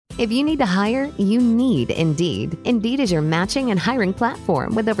If you need to hire, you need Indeed. Indeed is your matching and hiring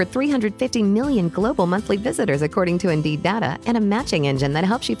platform with over 350 million global monthly visitors according to Indeed data and a matching engine that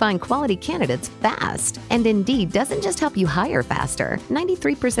helps you find quality candidates fast. And Indeed doesn't just help you hire faster.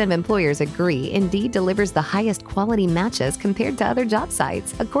 93% of employers agree Indeed delivers the highest quality matches compared to other job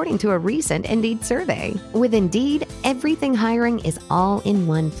sites, according to a recent Indeed survey. With Indeed, everything hiring is all in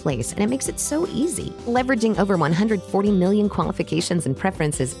one place, and it makes it so easy. Leveraging over 140 million qualifications and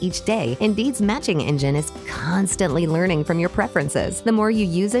preferences each day, Indeed's matching engine is constantly learning from your preferences. The more you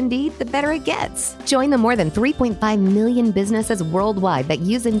use Indeed, the better it gets. Join the more than 3.5 million businesses worldwide that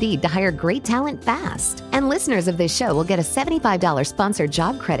use Indeed to hire great talent fast. And listeners of this show will get a $75 sponsored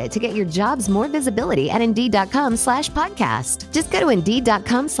job credit to get your jobs more visibility at Indeed.com/podcast. Just go to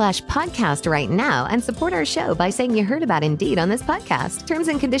Indeed.com/podcast right now and support our show by saying you heard about Indeed on this podcast. Terms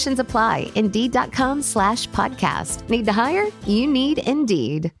and conditions apply. Indeed.com/podcast. Need to hire? You need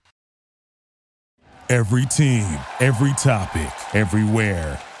Indeed. Every team, every topic,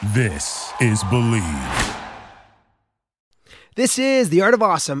 everywhere. This is Believe. This is The Art of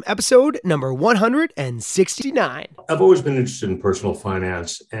Awesome, episode number 169. I've always been interested in personal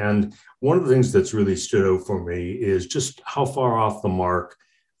finance, and one of the things that's really stood out for me is just how far off the mark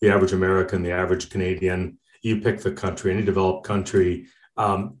the average American, the average Canadian, you pick the country, any developed country,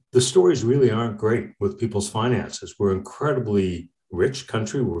 the stories really aren't great with people's finances. We're incredibly rich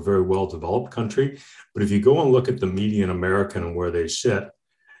country. We're a very well-developed country. But if you go and look at the median American and where they sit,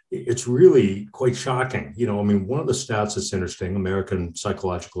 it's really quite shocking. One of the stats that's interesting, American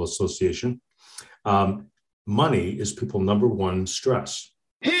Psychological Association, money is people's number one stress.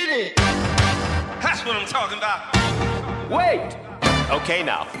 Hit it! That's what I'm talking about. Wait! Okay,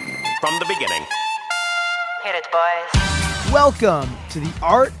 now, from the beginning. Hit it, boys. Welcome to The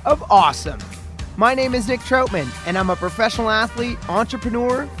Art of Awesome. My name is Nick Troutman, and I'm a professional athlete,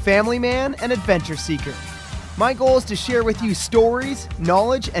 entrepreneur, family man, and adventure seeker. My goal is to share with you stories,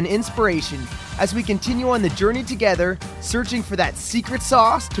 knowledge, and inspiration as we continue on the journey together, searching for that secret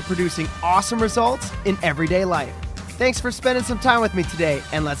sauce to producing awesome results in everyday life. Thanks for spending some time with me today,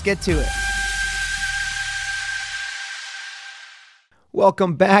 and let's get to it.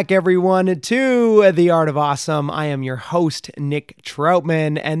 Welcome back, everyone, to The Art of Awesome. I am your host, Nick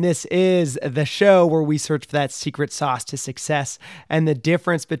Troutman, and this is the show where we search for that secret sauce to success and the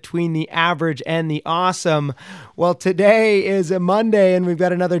difference between the average and the awesome. Well, today is a Monday, and we've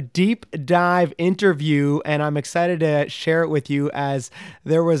got another deep dive interview, and I'm excited to share it with you as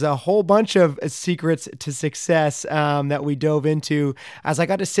there was a whole bunch of secrets to success that we dove into as I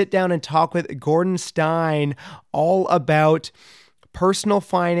got to sit down and talk with Gordon Stein all about personal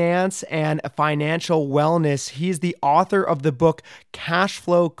finance and financial wellness. He's the author of the book Cash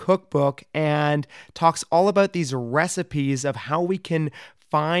Flow Cookbook and talks all about these recipes of how we can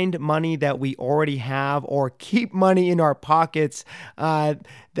find money that we already have or keep money in our pockets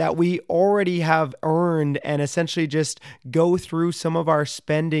that we already have earned, and essentially just go through some of our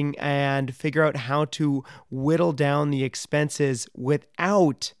spending and figure out how to whittle down the expenses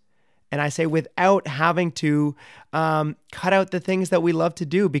without having to cut out the things that we love to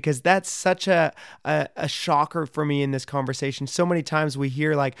do, because that's such a shocker for me in this conversation. So many times we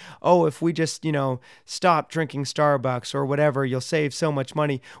hear like, oh, if we just, stop drinking Starbucks or whatever, you'll save so much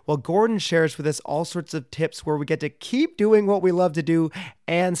money. Well, Gordon shares with us all sorts of tips where we get to keep doing what we love to do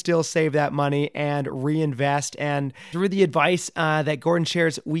and still save that money and reinvest. And through the advice that Gordon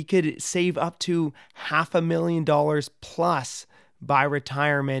shares, we could save up to $500,000 plus by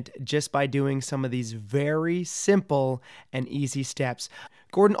retirement just by doing some of these very simple and easy steps.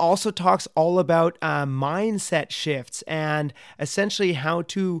 Gordon also talks all about mindset shifts and essentially how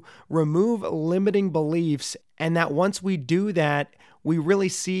to remove limiting beliefs, and that once we do that, we really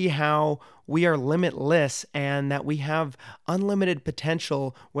see how we are limitless and that we have unlimited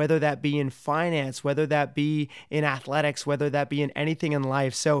potential, whether that be in finance, whether that be in athletics, whether that be in anything in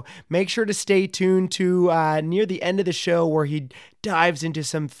life. So make sure to stay tuned to near the end of the show where he dives into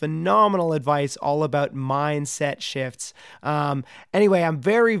some phenomenal advice all about mindset shifts. Anyway, I'm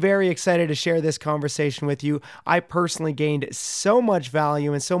very, very excited to share this conversation with you. I personally gained so much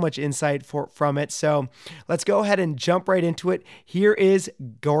value and so much insight from it. So let's go ahead and jump right into it. Here is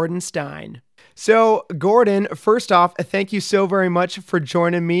Gordon Stein. So, Gordon, first off, thank you so very much for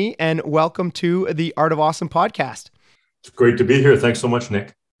joining me, and welcome to the Art of Awesome podcast. It's great to be here. Thanks so much,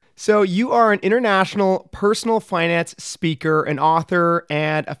 Nick. So you are an international personal finance speaker, an author,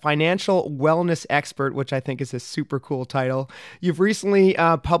 and a financial wellness expert, which I think is a super cool title. You've recently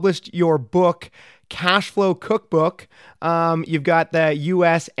published your book, Cash Flow Cookbook. You've got the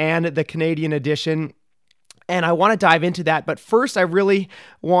US and the Canadian edition. And I want to dive into that. But first, I really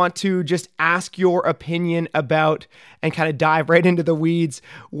want to just ask your opinion about and kind of dive right into the weeds.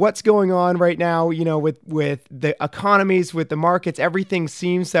 What's going on right now, with the economies, with the markets? Everything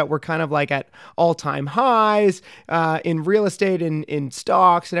seems that we're kind of like at all-time highs in real estate, in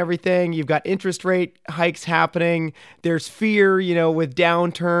stocks and everything. You've got interest rate hikes happening. There's fear, with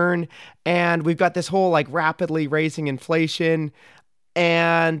downturn. And we've got this whole like rapidly raising inflation.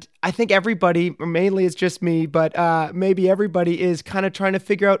 And I think everybody, or mainly it's just me, but maybe everybody is kind of trying to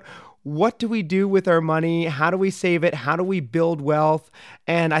figure out, what do we do with our money? How do we save it? How do we build wealth?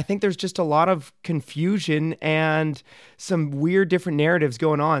 And I think there's just a lot of confusion and some weird different narratives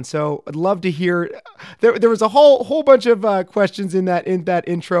going on. So I'd love to hear. There was a whole bunch of questions in that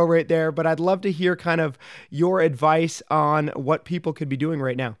intro right there, but I'd love to hear kind of your advice on what people could be doing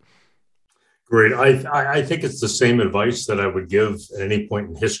right now. Great. I think it's the same advice that I would give at any point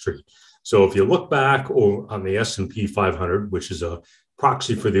in history. So if you look back on the S&P 500, which is a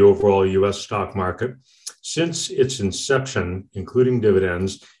proxy for the overall U.S. stock market, since its inception, including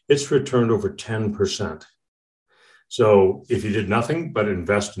dividends, it's returned over 10%. So if you did nothing but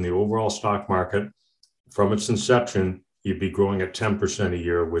invest in the overall stock market from its inception, you'd be growing at 10% a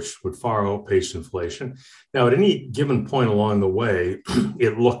year, which would far outpace inflation. Now, at any given point along the way,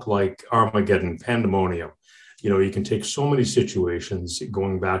 it looked like Armageddon, pandemonium. You can take so many situations,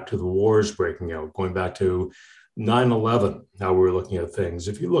 going back to the wars breaking out, going back to 9/11, how we were looking at things.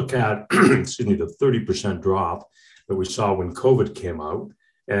 If you look at, the 30% drop that we saw when COVID came out,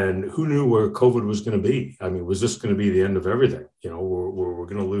 and who knew where COVID was going to be? I mean, was this going to be the end of everything? We're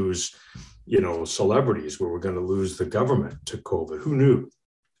going to lose celebrities, where we're going to lose the government to COVID. Who knew?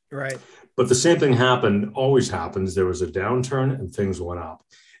 Right. But the same thing always happens. There was a downturn and things went up.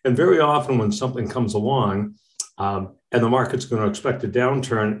 And very often when something comes along and the market's going to expect a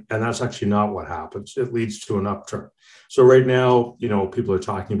downturn, and that's actually not what happens. It leads to an upturn. So right now, people are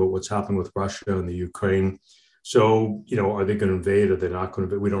talking about what's happening with Russia and the Ukraine. So, are they going to invade? Are they not going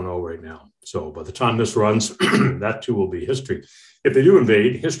to invade? We don't know right now. So by the time this runs, that too will be history. If they do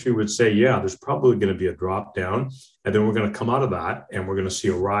invade, history would say, yeah, there's probably going to be a drop down, and then we're going to come out of that and we're going to see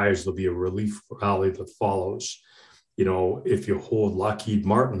a rise. There'll be a relief rally that follows. If you hold Lockheed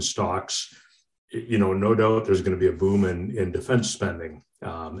Martin stocks, no doubt there's going to be a boom in defense spending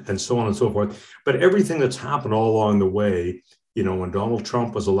and so on and so forth. But everything that's happened all along the way, when Donald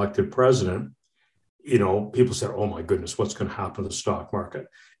Trump was elected president, people said, oh my goodness, what's going to happen to the stock market?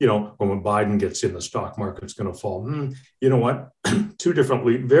 When Biden gets in, the stock market's going to fall. You know what?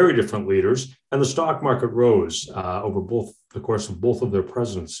 Very different leaders, and the stock market rose over the course of both of their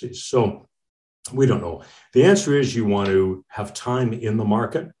presidencies. So we don't know. The answer is you want to have time in the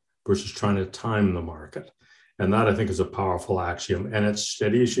market versus trying to time the market. And that, I think, is a powerful axiom. And it's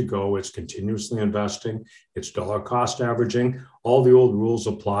steady as you go. It's continuously investing. It's dollar cost averaging. All the old rules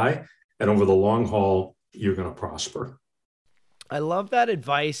apply. And over the long haul, you're going to prosper. I love that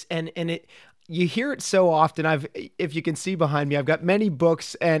advice. And you hear it so often. If you can see behind me, I've got many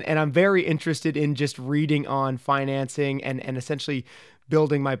books, and I'm very interested in just reading on financing and essentially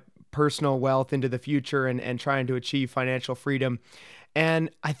building my personal wealth into the future and trying to achieve financial freedom. And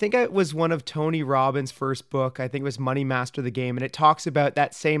I think it was one of Tony Robbins' first book. I think it was Money Master the Game. And it talks about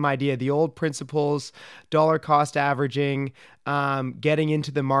that same idea, the old principles, dollar cost averaging, getting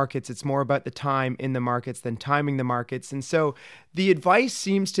into the markets. It's more about the time in the markets than timing the markets. And so the advice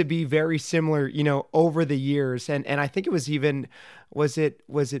seems to be very similar, over the years. And I think it was even, was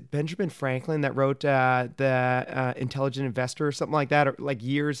it Benjamin Franklin that wrote the Intelligent Investor or something like that, or like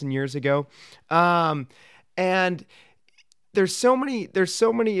years and years ago. And there's so many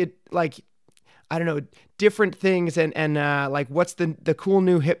like, I don't know, different things and like what's the cool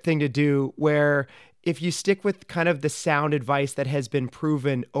new hip thing to do, where if you stick with kind of the sound advice that has been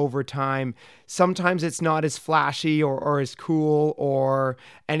proven over time, sometimes it's not as flashy or as cool or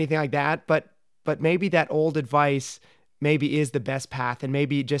anything like that, but maybe that old advice maybe is the best path, and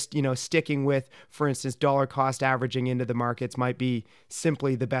maybe just, sticking with, for instance, dollar cost averaging into the markets might be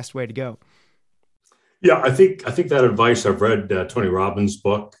simply the best way to go. Yeah, I think that advice. I've read Tony Robbins'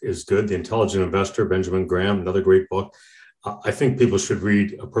 book is good. The Intelligent Investor, Benjamin Graham, another great book. I think people should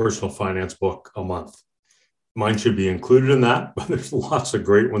read a personal finance book a month. Mine should be included in that, but there's lots of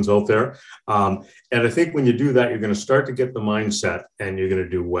great ones out there. And I think when you do that, you're going to start to get the mindset and you're going to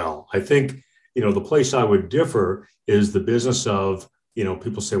do well. I think, the place I would differ is the business of,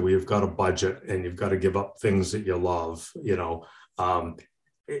 people say, well, you've got a budget and you've got to give up things that you love,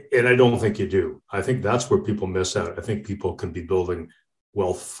 and I don't think you do. I think that's where people miss out. I think people can be building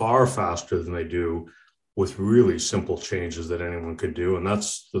wealth far faster than they do with really simple changes that anyone could do. And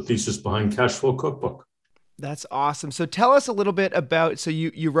that's the thesis behind Cash Flow Cookbook. That's awesome. So tell us a little bit about, so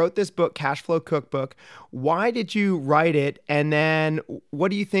you wrote this book, Cash Flow Cookbook. Why did you write it? And then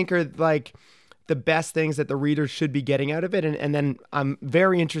what do you think are like the best things that the readers should be getting out of it? And then I'm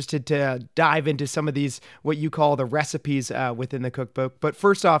very interested to dive into some of these, what you call the recipes within the cookbook. But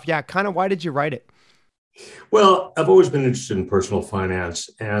first off, kind of why did you write it? Well, I've always been interested in personal finance.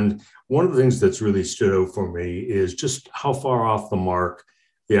 And one of the things that's really stood out for me is just how far off the mark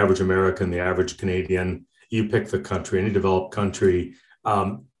the average American, the average Canadian, you pick the country, any developed country,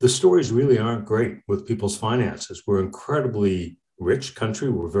 the stories really aren't great with people's finances. We're incredibly rich country.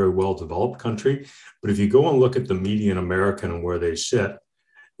 We're a very well-developed country. But if you go and look at the median American and where they sit,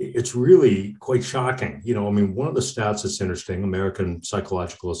 it's really quite shocking. One of the stats that's interesting, American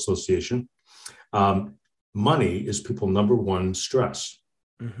Psychological Association, money is people's number one stress.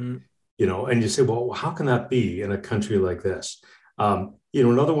 Mm-hmm. And you say, well, how can that be in a country like this?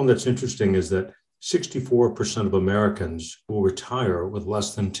 Another one that's interesting is that 64% of Americans will retire with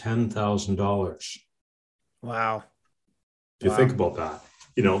less than $10,000. Wow. If you think about that,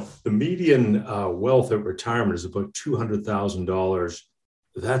 the median wealth at retirement is about $200,000.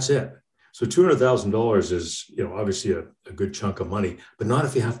 That's it. So $200,000 is, obviously a good chunk of money, but not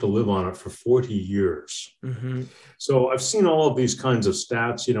if you have to live on it for 40 years. Mm-hmm. So I've seen all of these kinds of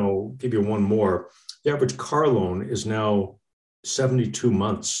stats, give you one more. The average car loan is now 72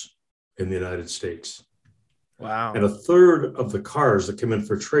 months in the United States. Wow. And a third of the cars that come in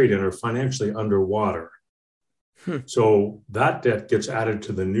for trade-in are financially underwater. So that debt gets added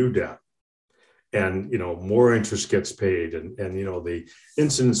to the new debt. And, more interest gets paid. And the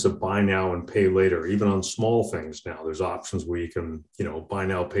incidence of buy now and pay later, even on small things now, there's options where you can, buy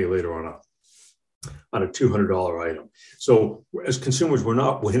now, pay later on a $200 item. So as consumers, we're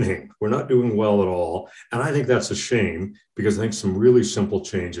not winning. We're not doing well at all. And I think that's a shame because I think some really simple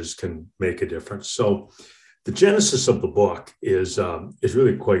changes can make a difference. So the genesis of the book is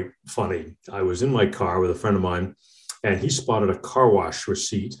really quite funny. I was in my car with a friend of mine, and he spotted a car wash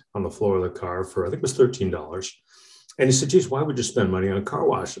receipt on the floor of the car for, I think it was $13. And he said, geez, why would you spend money on car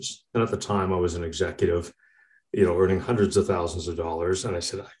washes? And at the time I was an executive, earning hundreds of thousands of dollars. And I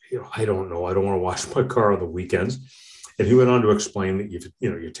said, I don't know. I don't want to wash my car on the weekends. And he went on to explain that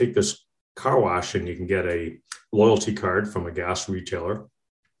you take this car wash and you can get a loyalty card from a gas retailer.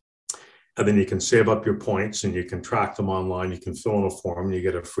 And then you can save up your points and you can track them online. You can fill in a form and you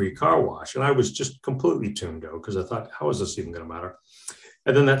get a free car wash. And I was just completely tuned out because I thought, how is this even going to matter?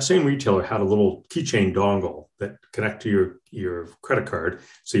 And then that same retailer had a little keychain dongle that connect to your credit card.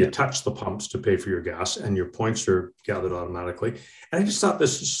 So you touch the pumps to pay for your gas and your points are gathered automatically. And I just thought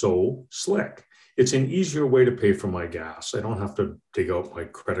this is so slick. It's an easier way to pay for my gas. I don't have to dig out my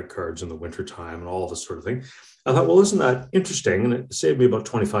credit cards in the wintertime and all this sort of thing. I thought, well, isn't that interesting? And it saved me about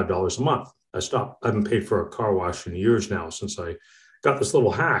 $25 a month. I haven't paid for a car wash in years now since I got this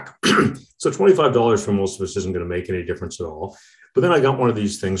little hack. So $25 for most of us isn't going to make any difference at all. But then I got one of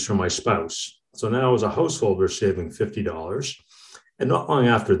these things from my spouse. So now as a household, we're saving $50. And not long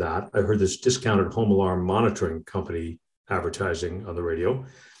after that, I heard this discounted home alarm monitoring company advertising on the radio.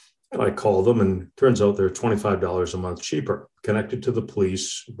 And I called them and it turns out they're $25 a month cheaper. Connected to the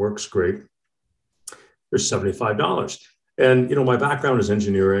police, works great. There's $75. And, my background is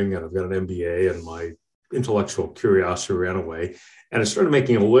engineering and I've got an MBA and my intellectual curiosity ran away. And I started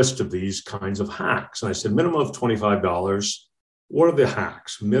making a list of these kinds of hacks. And I said, minimum of $25. What are the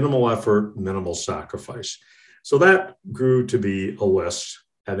hacks? Minimal effort, minimal sacrifice. So that grew to be a list.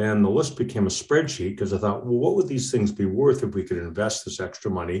 And then the list became a spreadsheet because I thought, well, what would these things be worth if we could invest this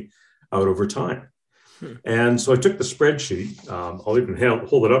extra money out over time? And so I took the spreadsheet. I'll even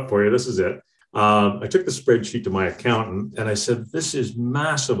hold it up for you. This is it. I took the spreadsheet to my accountant and I said, this is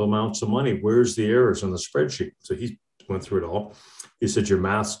massive amounts of money. Where's the errors on the spreadsheet? So he went through it all. He said, your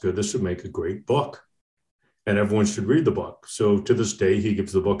math's good. This would make a great book. And everyone should read the book. So to this day, he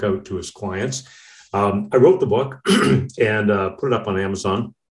gives the book out to his clients. I wrote the book and put it up on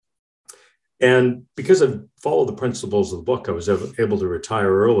Amazon. And because I followed the principles of the book, I was able to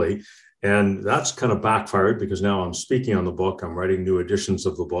retire early. And that's kind of backfired because now I'm speaking on the book. I'm writing new editions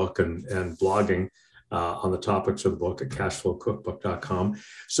of the book and blogging on the topics of the book at cashflowcookbook.com.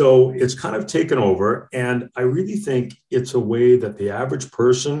 So it's kind of taken over. And I really think it's a way that the average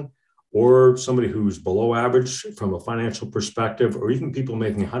person or somebody who's below average from a financial perspective, or even people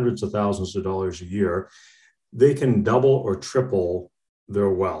making hundreds of thousands of dollars a year, they can double or triple their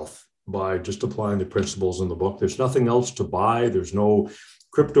wealth by just applying the principles in the book. There's nothing else to buy. There's no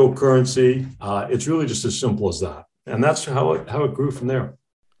cryptocurrency. It's really just as simple as that. And that's how it grew from there.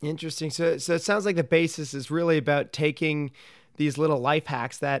 Interesting. So it sounds like the basis is really about taking these little life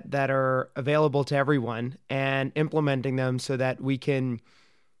hacks that are available to everyone and implementing them so that we can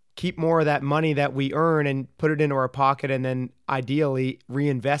keep more of that money that we earn and put it into our pocket, and then ideally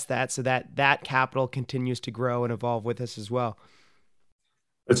reinvest that so that that capital continues to grow and evolve with us as well.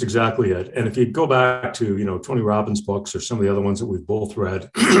 That's exactly it. And if you go back to, Tony Robbins' books or some of the other ones that we've both read,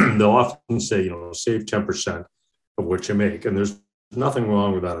 they'll often say, save 10% of what you make. And there's nothing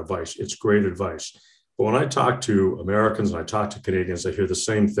wrong with that advice. It's great advice. But when I talk to Americans and I talk to Canadians, I hear the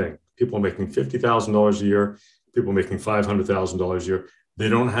same thing. People making $50,000 a year, people making $500,000 a year, they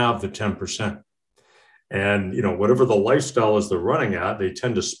don't have the 10%. And, whatever the lifestyle is they're running at, they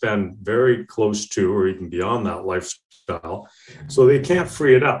tend to spend very close to or even beyond that lifestyle. So they can't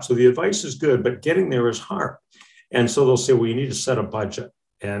free it up. So the advice is good, but getting there is hard. And so they'll say, well, you need to set a budget.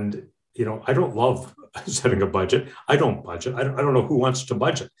 And, I don't love setting a budget. I don't budget. I don't know who wants to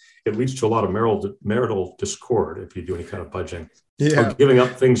budget. It leads to a lot of marital discord if you do any kind of budgeting. Yeah. Or giving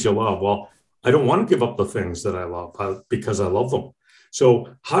up things you love. Well, I don't want to give up the things that I love because I love them. So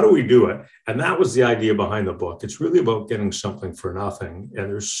how do we do it? And that was the idea behind the book. It's really about getting something for nothing. And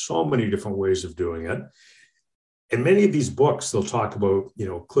there's so many different ways of doing it. In many of these books, they'll talk about,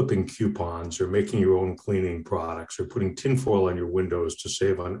 clipping coupons or making your own cleaning products or putting tinfoil on your windows to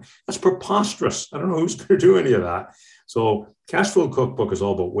save on. That's preposterous. I don't know who's going to do any of that. So Cash Flow Cookbook is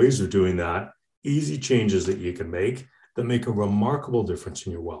all about ways of doing that, easy changes that you can make that make a remarkable difference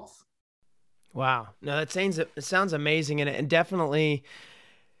in your wealth. Wow. No, it sounds amazing. And definitely,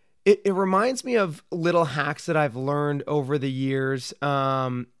 it reminds me of little hacks that I've learned over the years.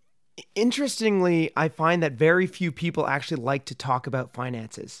 Interestingly, I find that very few people actually like to talk about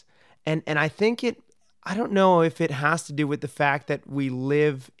finances. And I think I don't know if it has to do with the fact that we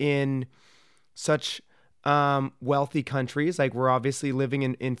live in such wealthy countries. Like, we're obviously living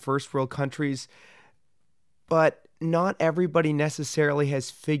in first world countries, but not everybody necessarily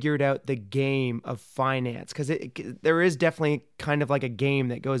has figured out the game of finance, because there is definitely kind of like a game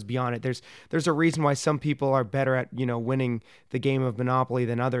that goes beyond it. There's a reason why some people are better at, winning the game of Monopoly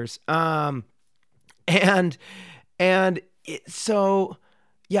than others. So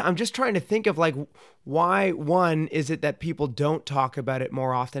yeah, I'm just trying to think of like, why, one, is it that people don't talk about it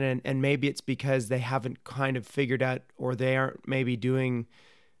more often? And maybe it's because they haven't kind of figured out, or they aren't maybe doing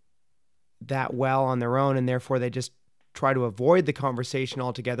that well on their own, and therefore they just try to avoid the conversation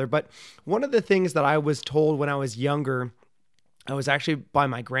altogether. But one of the things that I was told when I was younger, I was actually by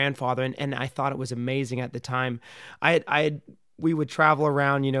my grandfather, and I thought it was amazing at the time. We would travel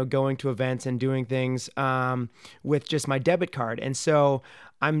around, going to events and doing things with just my debit card. And so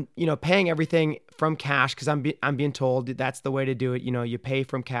I'm, paying everything from cash because I'm being told that's the way to do it. You pay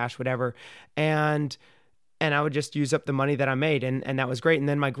from cash, whatever. And I would just use up the money that I made. And that was great. And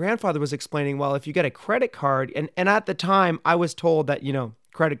then my grandfather was explaining, well, if you get a credit card, and at the time I was told that,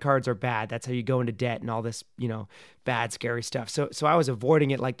 credit cards are bad. That's how you go into debt and all this, bad, scary stuff. So I was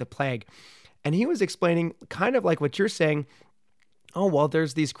avoiding it like the plague. And he was explaining kind of like what you're saying. Oh, well,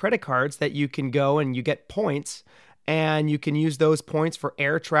 there's these credit cards that you can go and you get points, and you can use those points for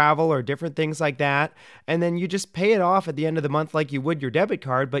air travel or different things like that. And then you just pay it off at the end of the month like you would your debit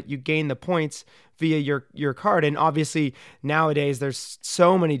card, but you gain the points via your card. And obviously nowadays there's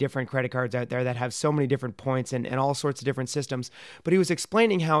so many different credit cards out there that have so many different points and all sorts of different systems. But he was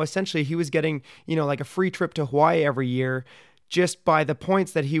explaining how essentially he was getting, like a free trip to Hawaii every year just by the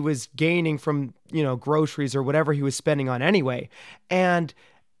points that he was gaining from, groceries or whatever he was spending on anyway. And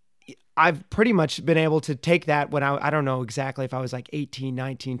I've pretty much been able to take that when I don't know exactly if I was like 18,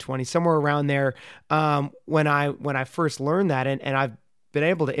 19, 20, somewhere around there, when I first learned that. And I've been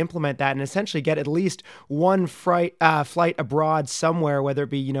able to implement that and essentially get at least one flight abroad somewhere, whether it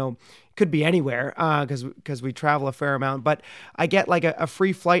be, could be anywhere, because we travel a fair amount, but I get like a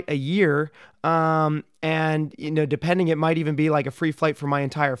free flight a year. And, depending, it might even be like a free flight for my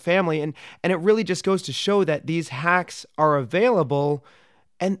entire family. And it really just goes to show that these hacks are available.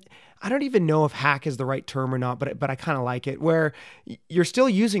 And I don't even know if hack is the right term or not, but I kind of like it, where you're still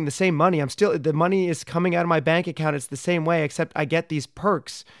using the same money. The money is coming out of my bank account. It's the same way, except I get these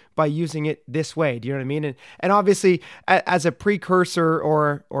perks by using it this way. Do you know what I mean? And obviously as a precursor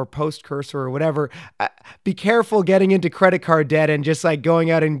or postcursor or whatever, be careful getting into credit card debt and just like going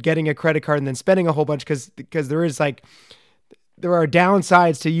out and getting a credit card and then spending a whole bunch, because there are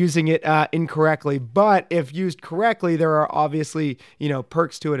downsides to using it incorrectly, but if used correctly, there are obviously,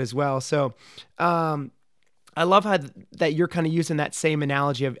 perks to it as well. So I love how that you're kind of using that same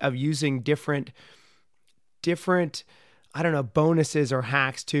analogy of using different, I don't know, bonuses or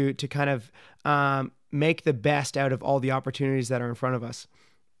hacks to kind of make the best out of all the opportunities that are in front of us.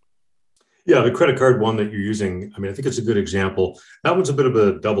 Yeah, the credit card one that you're using, I mean, I think it's a good example. That one's a bit of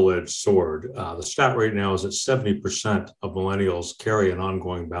a double-edged sword. The stat right now is that 70% of millennials carry an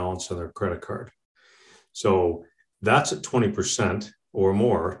ongoing balance on their credit card. So that's at 20% or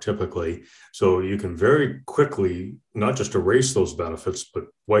more typically. So you can very quickly not just erase those benefits, but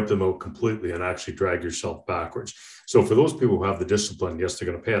wipe them out completely and actually drag yourself backwards. So for those people who have the discipline, yes, they're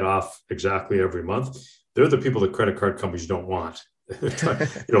going to pay it off exactly every month. They're the people that credit card companies don't want.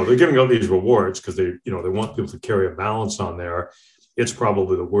 They're giving out these rewards because they want people to carry a balance on there. It's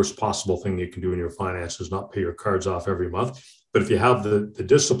probably the worst possible thing you can do in your finances, not pay your cards off every month. But if you have the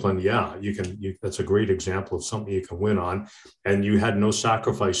discipline, yeah, you can. That's a great example of something you can win on. And you had no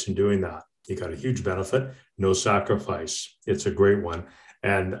sacrifice in doing that. You got a huge benefit, no sacrifice. It's a great one.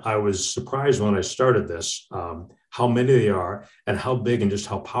 And I was surprised when I started this, how many they are and how big and just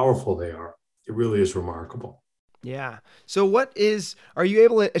how powerful they are. It really is remarkable. Yeah. So are you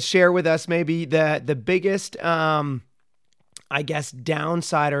able to share with us maybe the biggest, I guess,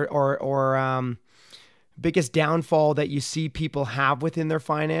 downside or biggest downfall that you see people have within their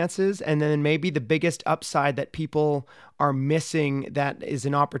finances, and then maybe the biggest upside that people are missing that is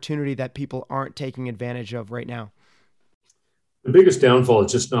an opportunity that people aren't taking advantage of right now? The biggest downfall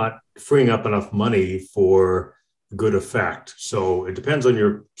is just not freeing up enough money for good effect. So it depends on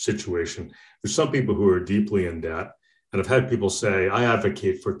your situation. There's some people who are deeply in debt, and I've had people say, I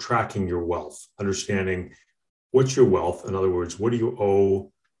advocate for tracking your wealth, understanding what's your wealth. In other words, what do you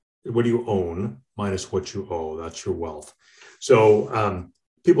owe? What do you own minus what you owe? That's your wealth. So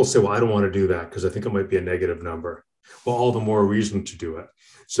people say, well, I don't want to do that because I think it might be a negative number. Well, all the more reason to do it.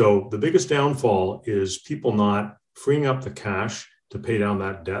 So the biggest downfall is people not freeing up the cash to pay down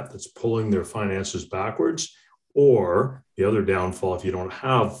that debt that's pulling their finances backwards. Or the other downfall, if you don't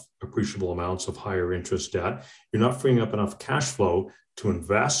have appreciable amounts of higher interest debt, you're not freeing up enough cash flow to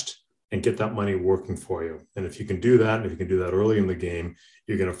invest and get that money working for you. And if you can do that, and if you can do that early in the game,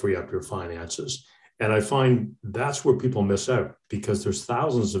 you're going to free up your finances. And I find that's where people miss out, because there's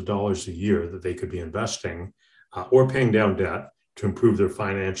thousands of dollars a year that they could be investing or paying down debt to improve their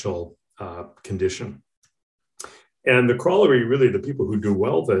financial condition. And the corollary, really, the people who do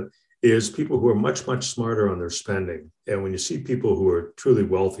well with it is people who are much, much smarter on their spending. And when you see people who are truly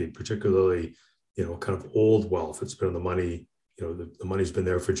wealthy, particularly, kind of old wealth, it's been on the money, the money's been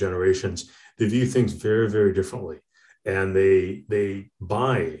there for generations, they view things very, very differently. And they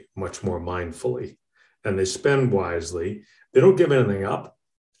buy much more mindfully and they spend wisely. They don't give anything up,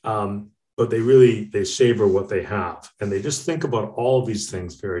 but they savor what they have. And they just think about all of these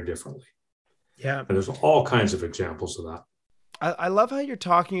things very differently. Yeah. And there's all kinds of examples of that. I love how you're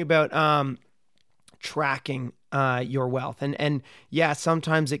talking about tracking your wealth. And yeah,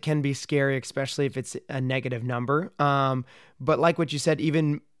 sometimes it can be scary, especially if it's a negative number. But like what you said,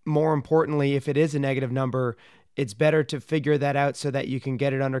 even more importantly, if it is a negative number, it's better to figure that out so that you can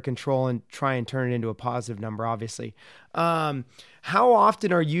get it under control and try and turn it into a positive number, obviously. How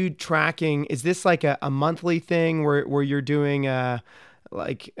often are you tracking? Is this like a monthly thing where you're doing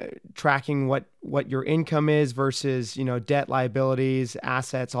tracking what your income is versus, debt, liabilities,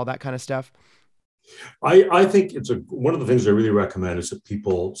 assets, all that kind of stuff? I think one of the things I really recommend is that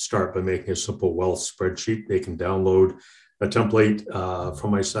people start by making a simple wealth spreadsheet. They can download a template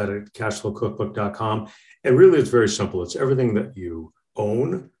from my site at cashflowcookbook.com. And really, it's very simple. It's everything that you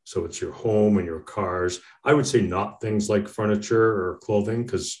own. So it's your home and your cars. I would say not things like furniture or clothing,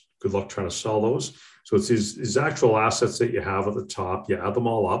 because good luck trying to sell those. So it's these actual assets that you have at the top. You add them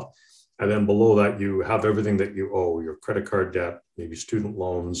all up. And then below that, you have everything that you owe, your credit card debt, maybe student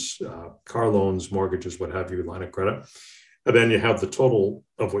loans, car loans, mortgages, what have you, line of credit. And then you have the total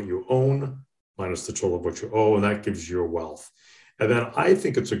of what you own minus the total of what you owe, and that gives you your wealth. And then I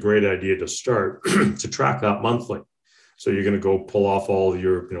think it's a great idea to start to track that monthly. So you're going to go pull off all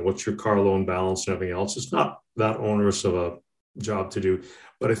your, what's your car loan balance and everything else. It's not that onerous of a job to do.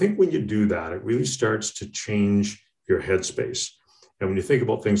 But I think when you do that, it really starts to change your headspace. And when you think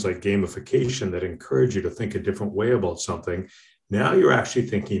about things like gamification that encourage you to think a different way about something, now you're actually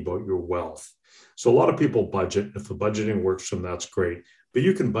thinking about your wealth. So a lot of people budget. If the budgeting works for them, that's great. But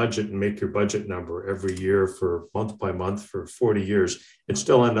you can budget and make your budget number every year for month by month for 40 years and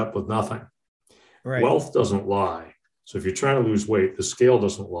still end up with nothing. Right. Wealth doesn't lie. So if you're trying to lose weight, the scale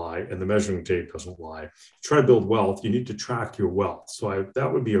doesn't lie and the measuring tape doesn't lie. Try to build wealth, you need to track your wealth. So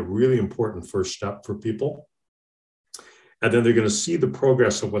that would be a really important first step for people. And then they're going to see the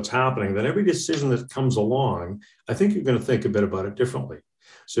progress of what's happening. Then every decision that comes along, I think you're going to think a bit about it differently.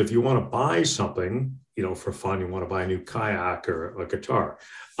 So if you want to buy something, for fun, you want to buy a new kayak or a guitar,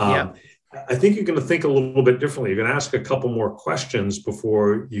 I think you're going to think a little bit differently. You're going to ask a couple more questions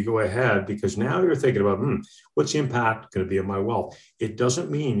before you go ahead, because now you're thinking about, what's the impact going to be on my wealth? It doesn't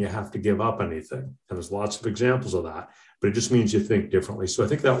mean you have to give up anything. And there's lots of examples of that, but it just means you think differently. So I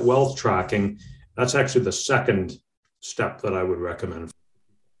think that wealth tracking, that's actually the second step that I would recommend.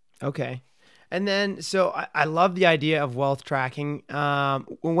 Okay. And then, so I love the idea of wealth tracking.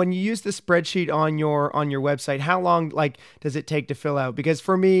 When you use the spreadsheet on your website, how long does it take to fill out? Because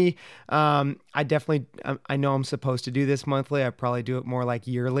for me, I definitely I know I'm supposed to do this monthly. I probably do it more like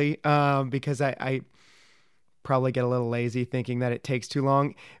yearly because I probably get a little lazy thinking that it takes too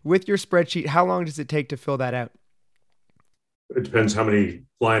long. With your spreadsheet, how long does it take to fill that out? It depends how many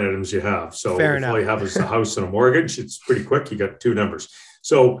line items you have. So Fair if enough. all you have is a house and a mortgage, it's pretty quick. You got two numbers.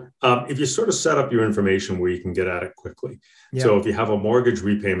 So if you sort of set up your information where you can get at it quickly. Yeah. So if you have a mortgage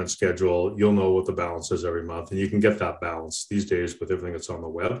repayment schedule, you'll know what the balance is every month, and you can get that balance these days with everything that's on the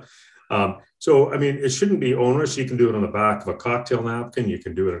web. So, I mean, it shouldn't be onerous. You can do it on the back of a cocktail napkin. You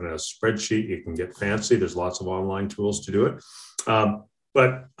can do it in a spreadsheet. You can get fancy. There's lots of online tools to do it.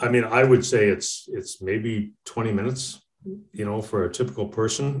 But I mean, I would say it's maybe 20 minutes, for a typical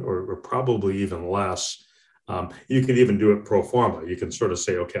person, or probably even less. You can even do it pro forma. You can sort of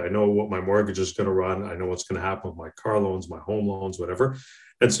say, okay, I know what my mortgage is going to run. I know what's going to happen with my car loans, my home loans, whatever.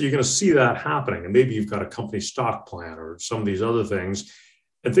 And so you're going to see that happening. And maybe you've got a company stock plan or some of these other things,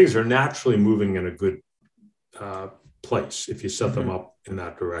 and things are naturally moving in a good place if you set them up in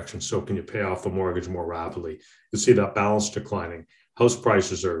that direction. So can you pay off the mortgage more rapidly? You see that balance declining. House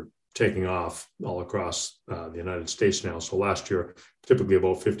prices are taking off all across the United States now. So last year, typically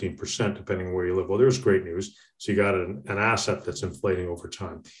about 15%, depending on where you live. Well, there's great news. So you got an asset that's inflating over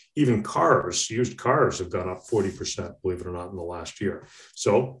time. Even cars, used cars have gone up 40%, believe it or not, in the last year.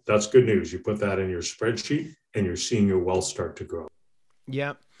 So that's good news. You put that in your spreadsheet and you're seeing your wealth start to grow.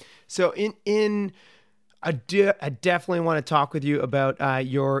 Yeah. So I definitely want to talk with you about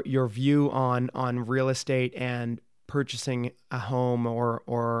your view on real estate and purchasing a home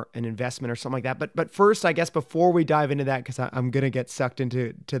or an investment or something like that. But first, I guess before we dive into that, because I'm going to get sucked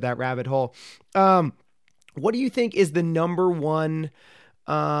into that rabbit hole, what do you think is the number one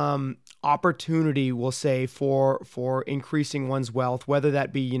opportunity, we'll say, for increasing one's wealth, whether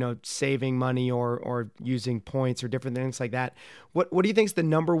that be, saving money or using points or different things like that? What do you think is the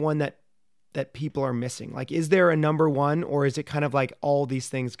number one that people are missing? Like, is there a number one, or is it kind of like all these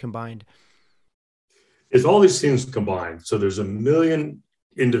things combined? It's all these things combined. So there's a million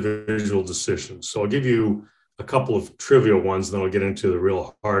individual decisions. So I'll give you a couple of trivial ones, and then I'll get into the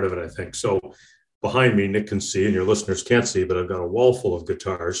real heart of it, I think. So behind me, Nick can see, and your listeners can't see, but I've got a wall full of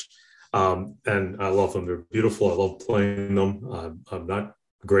guitars. And I love them. They're beautiful. I love playing them. I'm not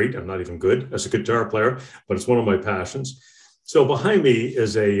great. I'm not even good as a guitar player, but it's one of my passions. So behind me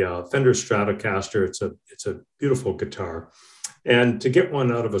is a Fender Stratocaster. It's a beautiful guitar. And to get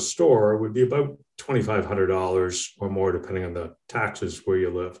one out of a store would be about $2,500 or more, depending on the taxes where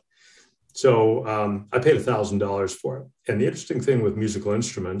you live. So I paid $1,000 for it. And the interesting thing with musical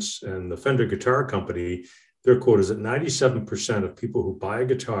instruments and the Fender Guitar Company, their quote is that 97% of people who buy a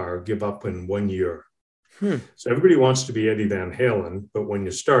guitar give up in 1 year. So everybody wants to be Eddie Van Halen, but when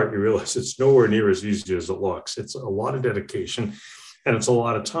you start, you realize it's nowhere near as easy as it looks. It's a lot of dedication and it's a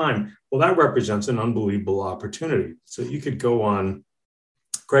lot of time. Well, that represents an unbelievable opportunity. So you could go on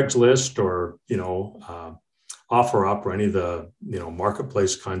Craigslist or, OfferUp or any of the,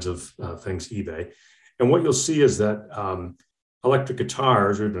 marketplace kinds of things, eBay. And what you'll see is that electric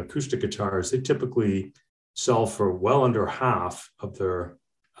guitars or even acoustic guitars, they typically sell for well under half of their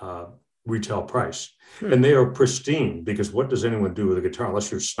retail price. And they are pristine, because what does anyone do with a guitar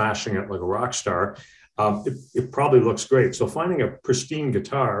unless you're smashing it like a rock star? It probably looks great. So finding a pristine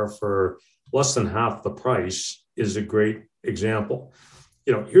guitar for less than half the price is a great example.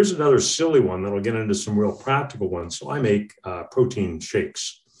 Here's another silly one that'll get into some real practical ones. So I make protein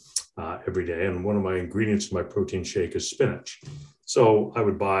shakes every day. And one of my ingredients in my protein shake is spinach. So I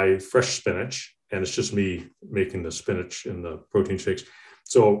would buy fresh spinach, and it's just me making the spinach in the protein shakes.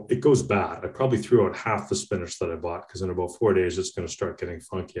 So it goes bad. I probably threw out half the spinach that I bought, because in about 4 days, it's going to start getting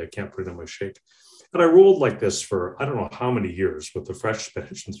funky. I can't put it in my shake. And I rolled like this for, I don't know how many years with the fresh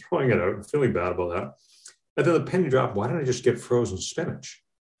spinach and throwing it out and feeling bad about that. And then the penny dropped. Why don't I just get frozen spinach?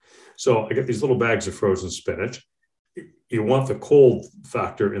 So I get these little bags of frozen spinach. You want the cold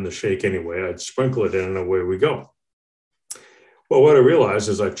factor in the shake anyway. I'd sprinkle it in and away we go. Well, what I realized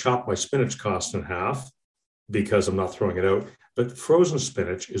is I chopped my spinach cost in half because I'm not throwing it out. But frozen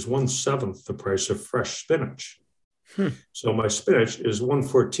spinach is 1/7 the price of fresh spinach. So my spinach is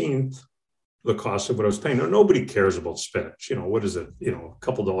 1/14 the cost of what I was paying. Now, nobody cares about spinach. What is it? A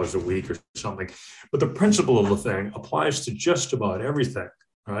couple dollars a week or something. But the principle of the thing applies to just about everything,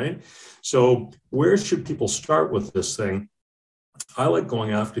 right? So where should people start with this thing? I like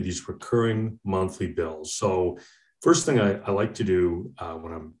going after these recurring monthly bills. So first thing I like to do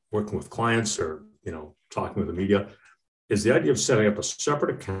when I'm working with clients or, talking with the media is the idea of setting up a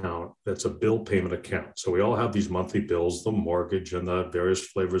separate account that's a bill payment account. So we all have these monthly bills, the mortgage and the various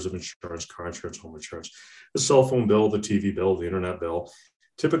flavors of insurance, car insurance, home insurance, the cell phone bill, the TV bill, the internet bill.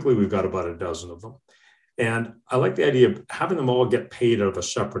 Typically, we've got about a dozen of them. And I like the idea of having them all get paid out of a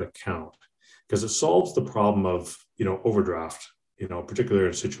separate account because it solves the problem of, overdraft, particularly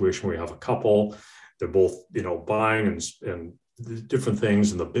in a situation where you have a couple, they're both, buying and different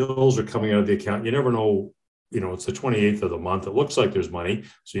things and the bills are coming out of the account. You never know. It's the 28th of the month. It looks like there's money.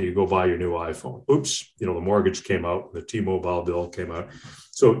 So you go buy your new iPhone. Oops, the mortgage came out, the T-Mobile bill came out.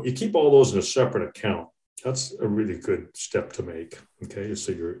 So you keep all those in a separate account. That's a really good step to make. Okay,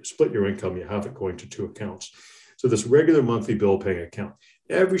 so you split your income, you have it going to two accounts. So this regular monthly bill paying account,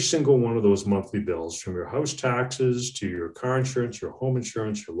 every single one of those monthly bills, from your house taxes to your car insurance, your home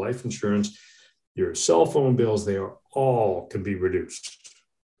insurance, your life insurance, your cell phone bills, they are all can be reduced.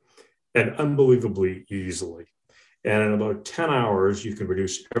 And unbelievably easily. And in about 10 hours, you can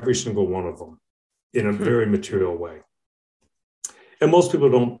reduce every single one of them in a very material way. And most people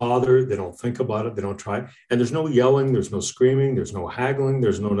don't bother. They don't think about it. They don't try. And there's no yelling. There's no screaming. There's no haggling.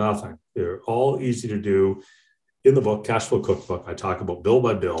 There's no nothing. They're all easy to do. In the book, Cash Flow Cookbook, I talk about bill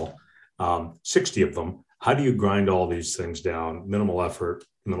by bill, 60 of them. How do you grind all these things down? Minimal effort,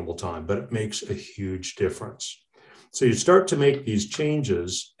 minimal time, but it makes a huge difference. So you start to make these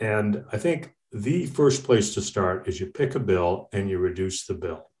changes, and I think the first place to start is you pick a bill and you reduce the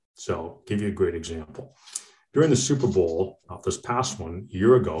bill. So I'll give you a great example. During the Super Bowl, this past one, a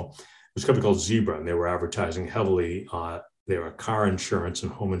year ago, there's a company called Zebra, and they were advertising heavily. They're a car insurance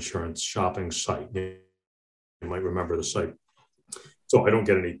and home insurance shopping site. You might remember the site. So I don't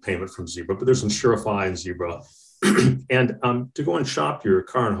get any payment from Zebra, but there's Insurify and Zebra. And to go and shop your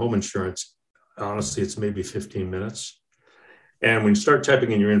car and home insurance, honestly, it's maybe 15 minutes. And when you start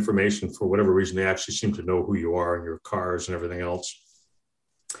typing in your information, for whatever reason, they actually seem to know who you are and your cars and everything else.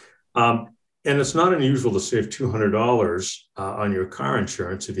 And it's not unusual to save $200 on your car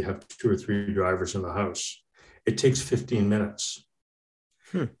insurance if you have 2 or 3 drivers in the house. It takes 15 minutes.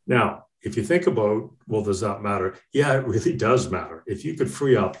 Now, if you think about, well, does that matter? Yeah, it really does matter. If you could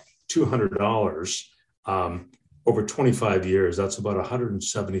free up $200 over 25 years, that's about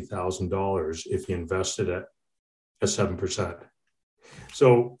 $170,000 if you invested it at 7%.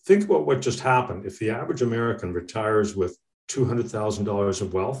 So think about what just happened. If the average American retires with $200,000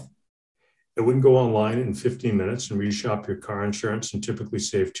 of wealth, it wouldn't go online in 15 minutes and reshop your car insurance and typically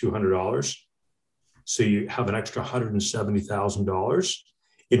save $200. So you have an extra $170,000.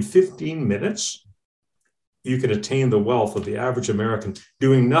 In 15 minutes, you can attain the wealth of the average American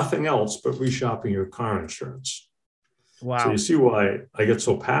doing nothing else but reshopping your car insurance. Wow. So you see why I get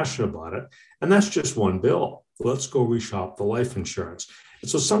so passionate about it. And that's just one bill. Let's go reshop the life insurance. And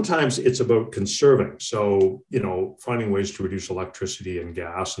so sometimes it's about conserving. So, finding ways to reduce electricity and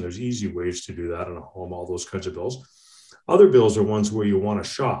gas, and there's easy ways to do that in a home, all those kinds of bills. Other bills are ones where you want to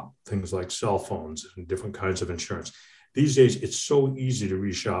shop, things like cell phones and different kinds of insurance. These days, it's so easy to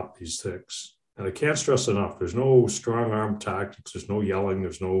reshop these things. And I can't stress enough, there's no strong arm tactics, there's no yelling,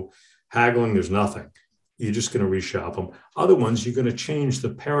 there's no haggling, there's nothing. You're just going to reshop them. Other ones, you're going to change the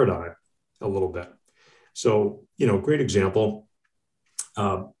paradigm a little bit. So, great example.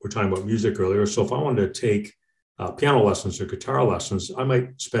 We're talking about music earlier. So if I wanted to take piano lessons or guitar lessons, I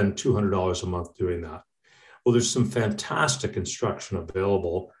might spend $200 a month doing that. Well, there's some fantastic instruction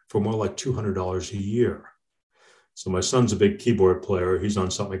available for more like $200 a year. So my son's a big keyboard player. He's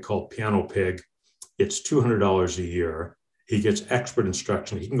on something called Piano Pig. It's $200 a year. He gets expert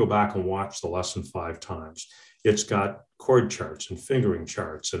instruction. He can go back and watch the lesson 5 times. It's got chord charts and fingering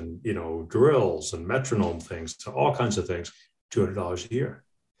charts and, drills and metronome things, so all kinds of things, $200 a year.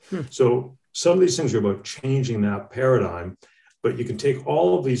 So some of these things are about changing that paradigm, but you can take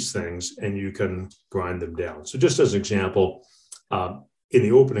all of these things and you can grind them down. So just as an example, in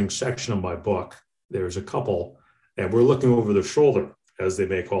the opening section of my book, there's a couple, and we're looking over their shoulder as they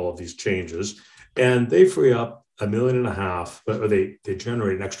make all of these changes, and they free up $1.5 million, or they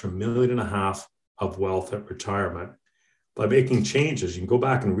generate an extra $1.5 million of wealth at retirement by making changes. You can go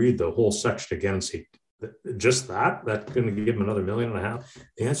back and read the whole section again and see, just that's going to give them another $1.5 million.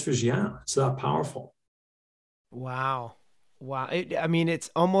 The answer is yeah, it's that powerful. Wow. It's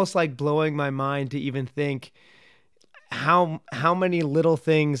almost like blowing my mind to even think how many little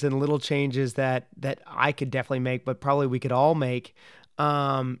things and little changes that I could definitely make, but probably we could all make,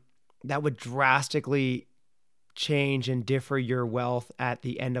 that would drastically change and differ your wealth at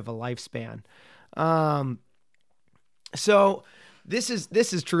the end of a lifespan. So this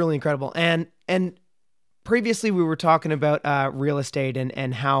is truly incredible. And previously we were talking about real estate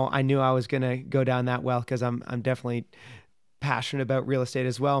and how I knew I was going to go down that well, because I'm definitely passionate about real estate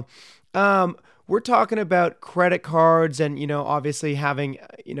as well. We're talking about credit cards and, obviously having,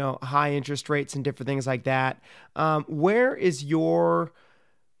 high interest rates and different things like that. Where is your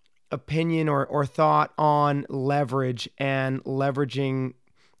opinion or thought on leverage and leveraging,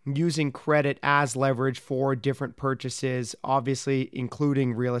 using credit as leverage for different purchases, obviously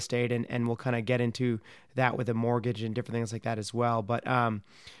including real estate, and we'll kind of get into that with a mortgage and different things like that as well. But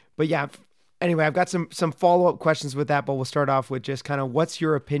yeah, anyway, I've got some follow-up questions with that, but we'll start off with just kind of what's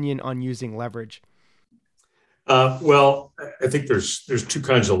your opinion on using leverage? Well, I think there's two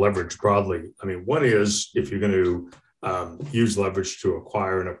kinds of leverage broadly. I mean, one is if you're going to use leverage to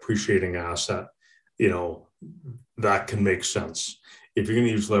acquire an appreciating asset, that can make sense. If you're going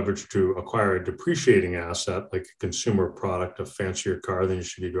to use leverage to acquire a depreciating asset, like a consumer product, a fancier car than you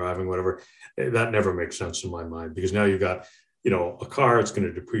should be driving, whatever, that never makes sense in my mind, because now you've got, a car, it's going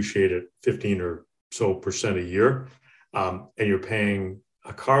to depreciate at 15 or so% a year. And you're paying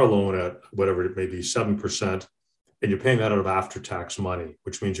a car loan at whatever it may be, 7%, and you're paying that out of after-tax money,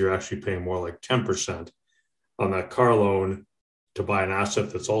 which means you're actually paying more like 10% on that car loan to buy an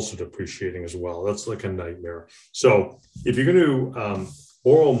asset that's also depreciating as well. That's like a nightmare. So if you're going to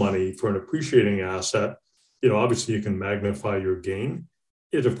borrow money for an appreciating asset, obviously you can magnify your gain.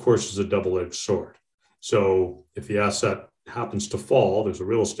 It, of course, is a double-edged sword. So if the asset happens to fall, there's a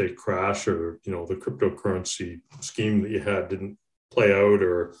real estate crash, or, the cryptocurrency scheme that you had didn't play out,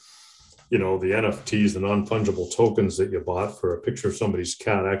 or, the NFTs, the non-fungible tokens that you bought for a picture of somebody's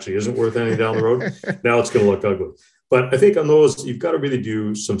cat actually isn't worth anything down the road. Now it's going to look ugly. But I think on those, you've got to really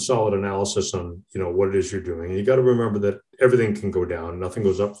do some solid analysis on, what it is you're doing. And you got to remember that everything can go down. Nothing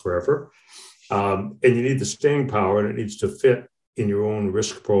goes up forever. And you need the staying power, and it needs to fit in your own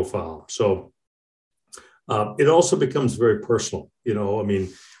risk profile. So it also becomes very personal. When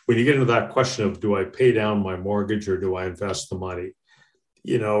you get into that question of, do I pay down my mortgage or do I invest the money?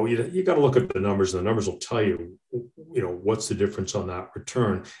 You got to look at the numbers, and the numbers will tell you, what's the difference on that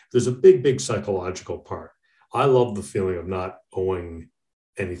return. There's a big, big psychological part. I love the feeling of not owing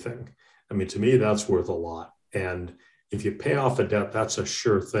anything. To me, that's worth a lot. And if you pay off a debt, that's a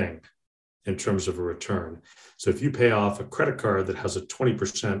sure thing in terms of a return. So if you pay off a credit card that has a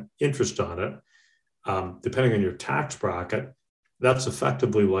 20% interest on it, depending on your tax bracket, that's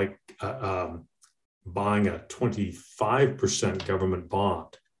effectively like buying a 25% government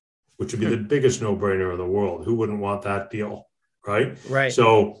bond, which would be the biggest no-brainer in the world. Who wouldn't want that deal, right? Right.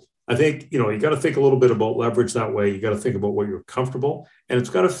 So I think, you got to think a little bit about leverage that way. You got to think about what you're comfortable, and it's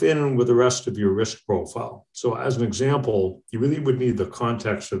got to fit in with the rest of your risk profile. So as an example, you really would need the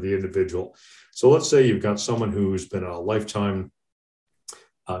context of the individual. So let's say you've got someone who's been a lifetime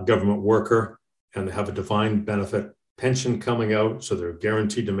government worker, and they have a defined benefit pension coming out. So they're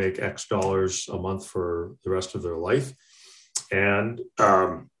guaranteed to make X dollars a month for the rest of their life. And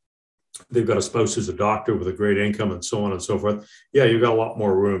they've got a spouse who's a doctor with a great income, and so on and so forth. Yeah, you've got a lot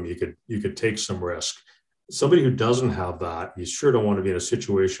more room. You could take some risk. Somebody who doesn't have that, you sure don't want to be in a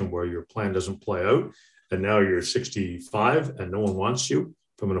situation where your plan doesn't play out, and now you're 65 and no one wants you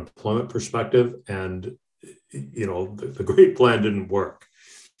from an employment perspective, and the great plan didn't work.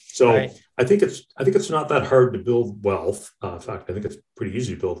 So right. I think it's not that hard to build wealth. In fact, I think it's pretty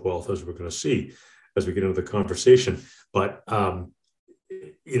easy to build wealth, as we're going to see as we get into the conversation. But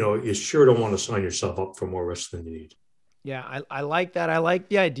you sure don't want to sign yourself up for more risk than you need. Yeah, I like that. I like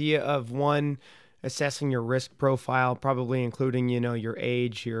the idea of, one, assessing your risk profile, probably including, your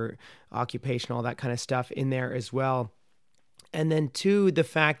age, your occupation, all that kind of stuff in there as well. And then two, the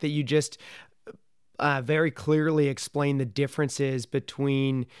fact that you just very clearly explain the differences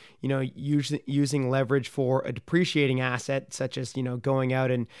between, using leverage for a depreciating asset, such as, going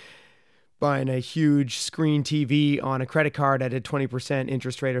out and buying a huge screen TV on a credit card at a 20%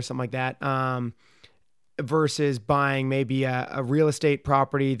 interest rate or something like that, versus buying maybe a real estate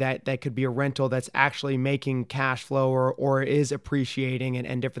property that could be a rental that's actually making cash flow or is appreciating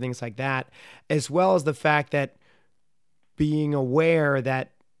and different things like that, as well as the fact that being aware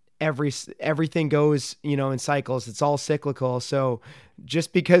that everything goes, in cycles. It's all cyclical. So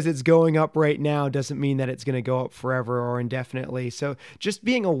just because it's going up right now doesn't mean that it's going to go up forever or indefinitely. So just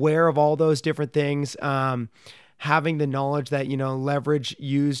being aware of all those different things, having the knowledge that, leverage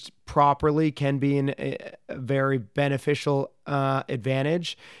used properly can be a very beneficial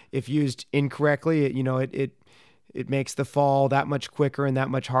advantage. If used incorrectly, it makes the fall that much quicker and that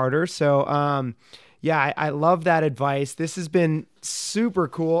much harder. So, I love that advice. This has been super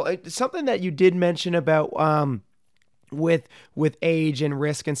cool. Something that you did mention about with age and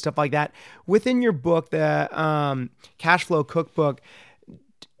risk and stuff like that. Within your book, the Cash Flow Cookbook,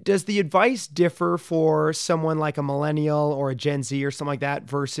 does the advice differ for someone like a millennial or a Gen Z or something like that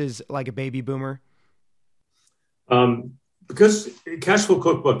versus like a baby boomer? Because Cash Flow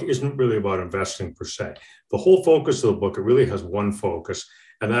Cookbook isn't really about investing per se. The whole focus of the book, it really has one focus,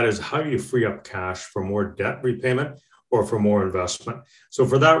 and that is how do you free up cash for more debt repayment or for more investment. So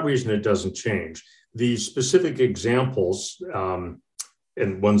for that reason, it doesn't change. The specific examples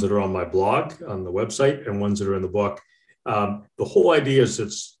and ones that are on my blog, on the website, and ones that are in the book, the whole idea is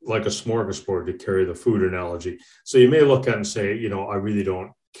it's like a smorgasbord, to carry the food analogy. So you may look at it and say, I really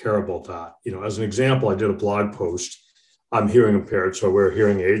don't care about that. As an example, I did a blog post. I'm hearing impaired, so I wear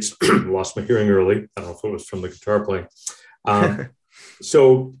hearing aids. Lost my hearing early. I don't know if it was from the guitar playing.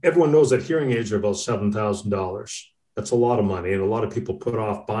 So everyone knows that hearing aids are about $7,000. That's a lot of money, and a lot of people put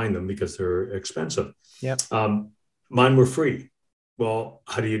off buying them because they're expensive. Yeah. Mine were free. Well,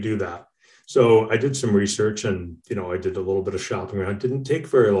 how do you do that? So I did some research, and I did a little bit of shopping around. It didn't take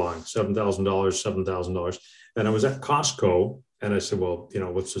very long. $7,000. And I was at Costco, and I said, well,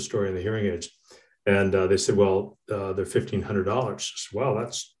 what's the story on the hearing aids? And they said, well, they're $1,500. I said, well,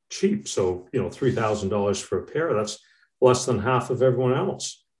 that's cheap. So, $3,000 for a pair, that's less than half of everyone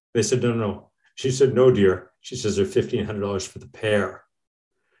else. They said, no. She said, no, dear. She says, they're $1,500 for the pair.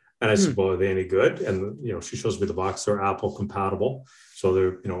 And I said, well, are they any good? And, she shows me the box. They're Apple compatible. So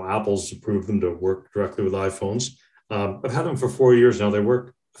they're, Apple's approved them to work directly with iPhones. I've had them for 4 years now. They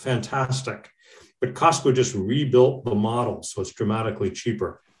work fantastic. But Costco just rebuilt the model, so it's dramatically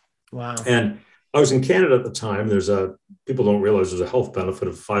cheaper. Wow. And I was in Canada at the time. People don't realize there's a health benefit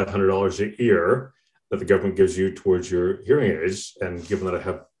of $500 a year that the government gives you towards your hearing aids. And given that I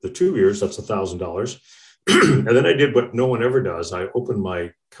have the 2 years, that's $1,000. And then I did what no one ever does. I opened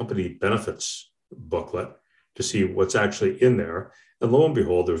my company benefits booklet to see what's actually in there. And lo and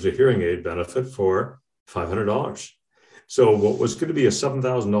behold, there was a hearing aid benefit for $500. So what was going to be a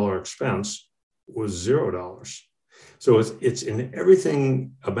 $7,000 expense was $0. So it's in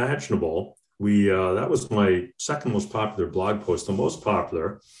everything imaginable. That was my second most popular blog post. The most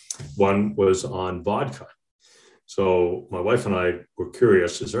popular one was on vodka. So my wife and I were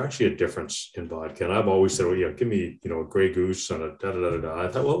curious, is there actually a difference in vodka? And I've always said, well, yeah, give me, a Grey Goose and a da-da-da-da. I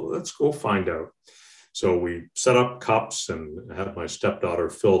thought, well, let's go find out. So we set up cups and had my stepdaughter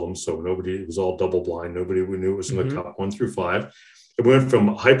fill them. So it was all double blind. Nobody knew it was in the cup, 1 through 5. It went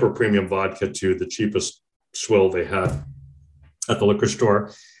from hyper premium vodka to the cheapest swill they had at the liquor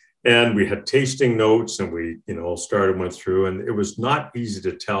store. And we had tasting notes, and we, went through, and it was not easy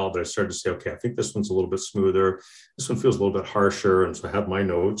to tell, but I started to say, okay, I think this one's a little bit smoother. This one feels a little bit harsher. And so I had my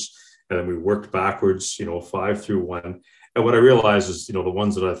notes, and then we worked backwards, 5 through 1. And what I realized is, the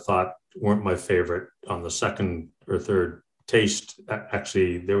ones that I thought weren't my favorite on the second or third taste,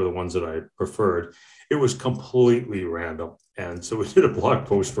 actually, they were the ones that I preferred. It was completely random. And so we did a blog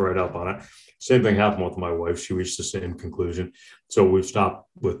post right up on it. Same thing happened with my wife. She reached the same conclusion. So we've stopped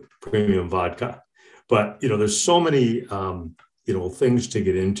with premium vodka. But, there's so many, things to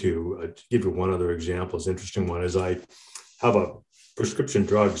get into. To give you one other example, is interesting one is I have a prescription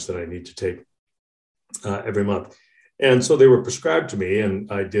drugs that I need to take every month. And so they were prescribed to me,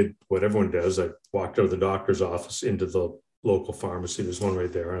 and I did what everyone does. I walked out of the doctor's office into the local pharmacy. There's one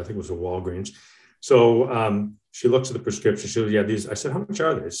right there. I think it was a Walgreens. So she looks at the prescription. She goes, yeah, these. I said, how much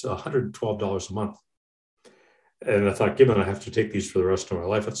are they? It's $112 a month. And I thought, given I have to take these for the rest of my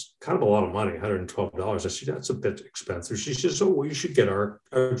life, it's kind of a lot of money, $112. I said, that's a bit expensive. She says, oh, well, you should get our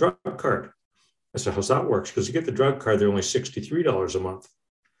drug card. I said, how's that work? Because you get the drug card, they're only $63 a month.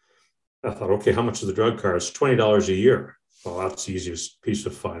 I thought, okay, how much is the drug card? It's $20 a year. Well, that's the easiest piece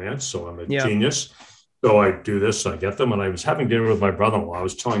of finance. So I'm a genius. So I do this, I get them. And I was having dinner with my brother-in-law. I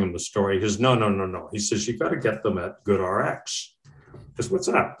was telling him the story. He goes, no. He says, you got to get them at GoodRx. I said, what's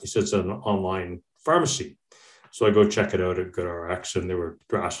that? He says, it's an online pharmacy. So I go check it out at GoodRx, and they were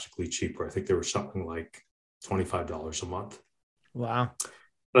drastically cheaper. I think they were something like $25 a month. Wow.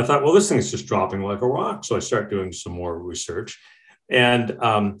 And I thought, well, this thing is just dropping like a rock. So I start doing some more research. And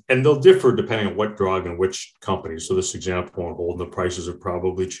they'll differ depending on what drug and which company. So this example won't hold, and the prices have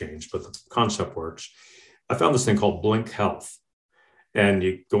probably changed, but the concept works. I found this thing called Blink Health. And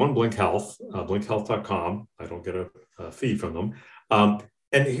you go on Blink Health, blinkhealth.com. I don't get a fee from them.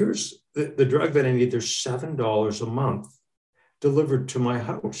 And here's the drug that I need, there's $7 a month delivered to my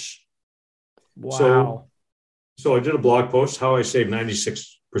house. Wow. So I did a blog post, how I save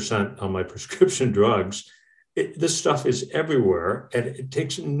 96% on my prescription drugs. This stuff is everywhere and it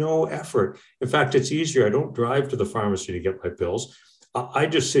takes no effort. In fact, it's easier. I don't drive to the pharmacy to get my pills. I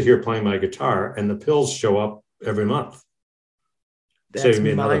just sit here playing my guitar and the pills show up every month, saving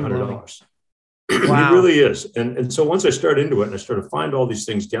me another $100. Wow. It really is. And so once I started into it and I started to find all these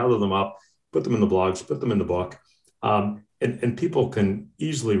things, gather them up, put them in the blogs, put them in the book, and people can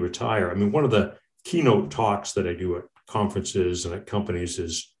easily retire. I mean, one of the keynote talks that I do at conferences and at companies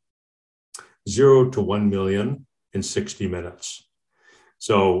is 0 to 1 million in 60 minutes.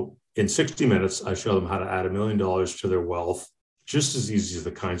 So in 60 minutes, I show them how to add $1 million to their wealth, just as easy as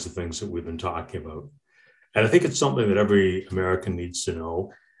the kinds of things that we've been talking about. And I think it's something that every American needs to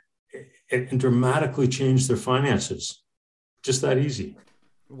know and dramatically change their finances. Just that easy.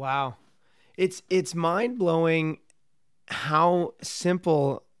 Wow. It's mind-blowing how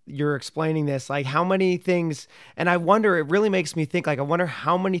simple you're explaining this, like how many things, and I wonder, it really makes me think, like, I wonder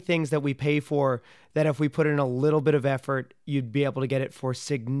how many things that we pay for that if we put in a little bit of effort, you'd be able to get it for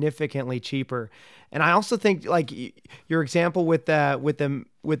significantly cheaper. And I also think, like, your example with the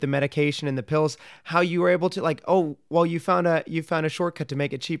medication and the pills, how you were able to, like, oh, well, you found a shortcut to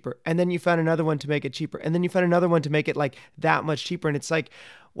make it cheaper, and then you found another one to make it cheaper, and then you found another one to make it like that much cheaper. And it's like,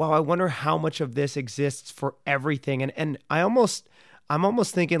 wow, I wonder how much of this exists for everything. And I'm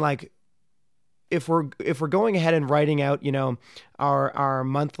almost thinking, like, if we're going ahead and writing out, you know, our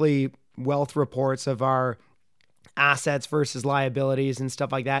monthly wealth reports of our assets versus liabilities and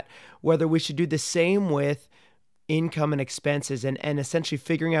stuff like that, whether we should do the same with income and expenses, and essentially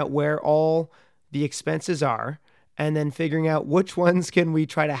figuring out where all the expenses are, and then figuring out which ones can we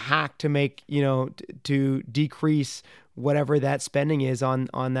try to hack to make, you know, to decrease whatever that spending is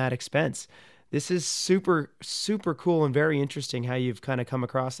on that expense. This is super, super cool and very interesting how you've kind of come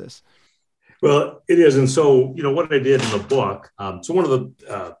across this. Well, it is. And so, you know, what I did in the book, so one of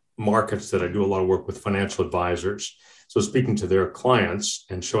the markets that I do a lot of work with financial advisors. So speaking to their clients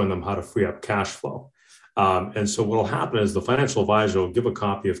and showing them how to free up cash flow. And so what will happen is the financial advisor will give a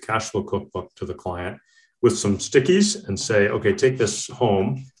copy of Cash Flow Cookbook to the client with some stickies and say, okay, take this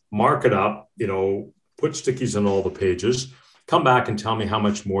home, mark it up, you know, put stickies on all the pages, come back and tell me how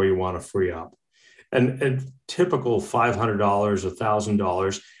much more you want to free up. And typical $500,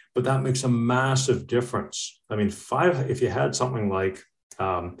 $1,000, but that makes a massive difference. I mean, if you had something like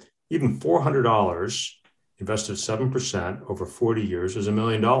even $400 invested 7% over 40 years is $1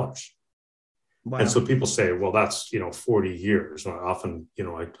 million. Wow. And so people say, well, that's, you know, 40 years. And often, you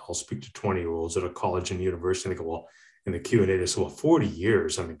know, I'll speak to 20-year-olds at a college and university and they go, well, in the Q&A, they say, well, 40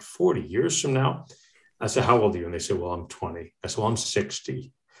 years. I mean, 40 years from now? I said, how old are you? And they say, well, I'm 20. I said, well, I'm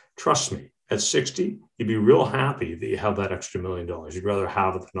 60. Trust me, at 60, you'd be real happy that you have that extra $1 million. You'd rather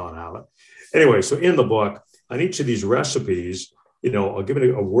have it than not have it. Anyway, so in the book, on each of these recipes, you know, I'll give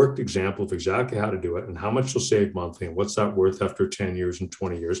it a worked example of exactly how to do it and how much you'll save monthly and what's that worth after 10 years and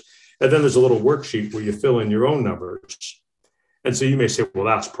 20 years. And then there's a little worksheet where you fill in your own numbers. And so you may say, well,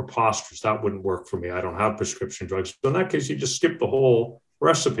 that's preposterous. That wouldn't work for me. I don't have prescription drugs. So in that case, you just skip the whole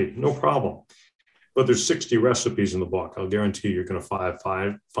recipe. No problem. But there's 60 recipes in the book. I'll guarantee you're going to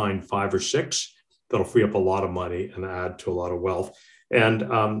find 5 or 6 that'll free up a lot of money and add to a lot of wealth.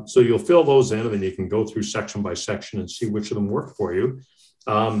 And so you'll fill those in, and then you can go through section by section and see which of them work for you,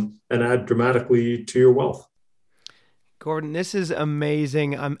 and add dramatically to your wealth. Gordon, this is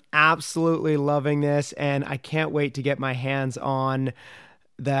amazing. I'm absolutely loving this, and I can't wait to get my hands on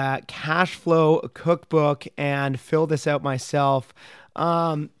the Cash Flow Cookbook and fill this out myself.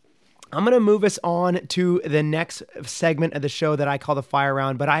 I'm going to move us on to the next segment of the show that I call the Fire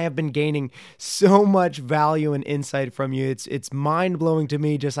Round, but I have been gaining so much value and insight from you. It's mind-blowing to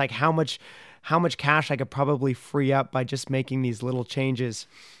me just like how much cash I could probably free up by just making these little changes.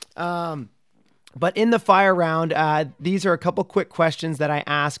 But in the Fire Round, these are a couple quick questions that I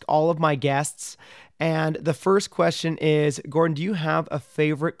ask all of my guests. And the first question is, Gordon, do you have a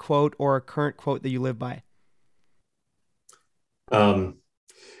favorite quote or a current quote that you live by?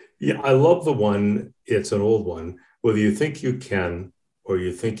 Yeah, I love the one. It's an old one. Whether you think you can or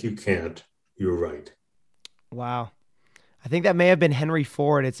you think you can't, you're right. Wow. I think that may have been Henry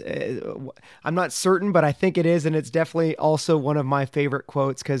Ford. I'm not certain, but I think it is. And it's definitely also one of my favorite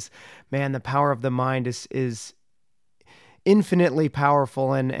quotes because, man, the power of the mind is infinitely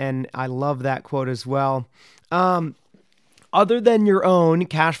powerful. And I love that quote as well. Other than your own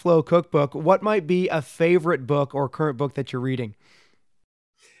Cash Flow Cookbook, what might be a favorite book or current book that you're reading?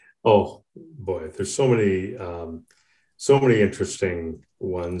 Oh boy, there's so many so many interesting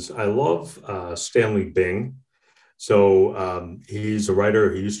ones. I love Stanley Bing. So he's a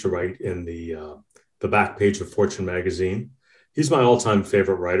writer. He used to write in the back page of Fortune magazine. He's my all-time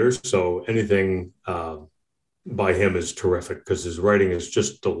favorite writer. So anything by him is terrific because his writing is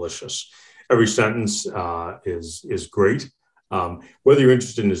just delicious. Every sentence is great. Whether you're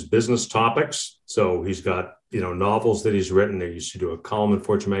interested in his business topics, so he's got novels that he's written. They used to do a column in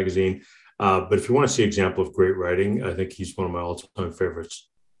Fortune magazine. But if you want to see an example of great writing, I think he's one of my all-time favorites.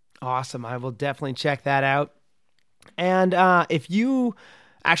 Awesome. I will definitely check that out. And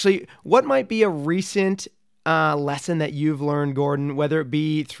what might be a recent lesson that you've learned, Gordon, whether it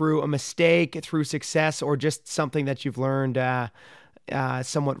be through a mistake, through success, or just something that you've learned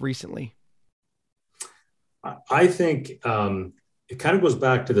somewhat recently? I think it kind of goes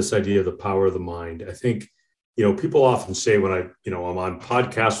back to this idea of the power of the mind. I think, people often say when I'm on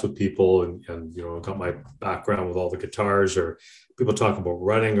podcasts with people and I've got my background with all the guitars, or people talk about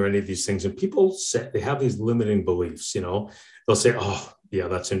running or any of these things, and people say they have these limiting beliefs. They'll say, "Oh, yeah,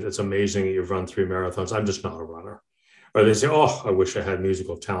 it's amazing that you've run 3 marathons. I'm just not a runner." Or they say, "Oh, I wish I had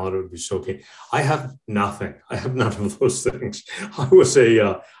musical talent. It would be so keen." I have nothing. I have none of those things. I was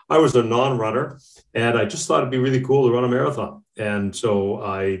a non-runner, and I just thought it'd be really cool to run a marathon. And so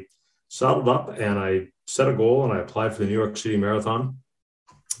I saddled up and I set a goal, and I applied for the New York City Marathon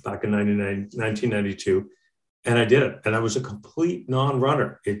back in 1992, and I did it. And I was a complete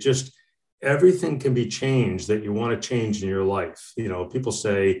non-runner. Everything can be changed that you want to change in your life. People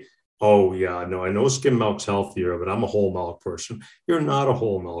say, "Oh, yeah, no, I know skim milk's healthier, but I'm a whole milk person." You're not a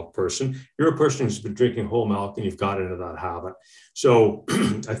whole milk person. You're a person who's been drinking whole milk and you've got into that habit. So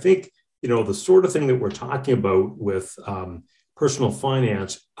I think, the sort of thing that we're talking about with personal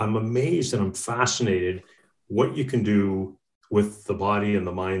finance, I'm amazed and I'm fascinated what you can do with the body and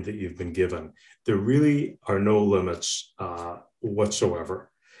the mind that you've been given. There really are no limits whatsoever.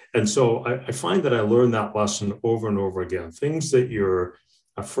 And so I find that I learned that lesson over and over again. Things that you're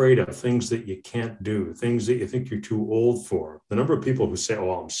afraid of, things that you can't do, things that you think you're too old for. The number of people who say,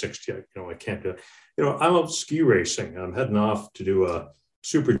 "Oh, I'm 60, I can't do it." I'm out ski racing. I'm heading off to do a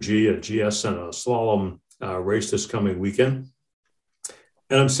Super G, a GS, and a slalom race this coming weekend.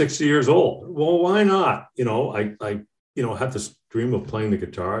 And I'm 60 years old. Well, why not? I have this dream of playing the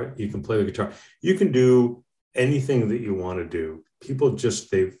guitar. You can play the guitar. You can do anything that you want to do. People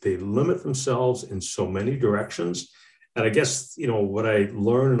just, they limit themselves in so many directions. And I guess, what I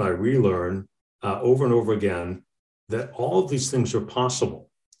learn and I relearn over and over again, that all of these things are possible.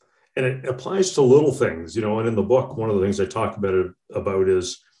 And it applies to little things, and in the book, one of the things I talk about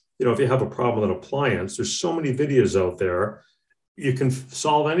is, if you have a problem with an appliance, there's so many videos out there, you can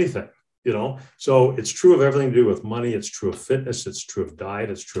solve anything, So it's true of everything to do with money. It's true of fitness. It's true of diet.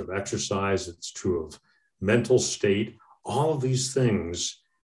 It's true of exercise. It's true of mental state. All of these things,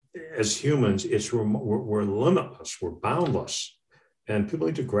 as humans, we're limitless, we're boundless, and people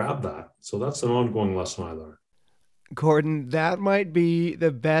need to grab that. So that's an ongoing lesson I learned. Gordon, that might be the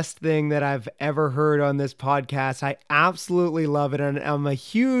best thing that I've ever heard on this podcast. I absolutely love it. And I'm a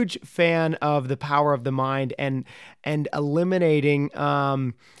huge fan of the power of the mind and eliminating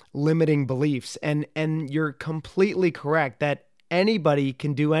limiting beliefs. And you're completely correct that anybody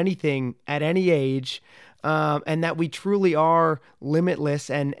can do anything at any age. And that we truly are limitless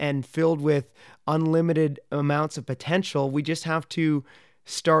and filled with unlimited amounts of potential. We just have to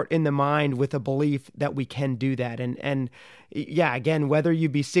start in the mind with a belief that we can do that. And yeah, again, whether you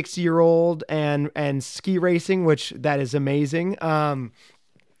be 60-year-old and ski racing, which that is amazing.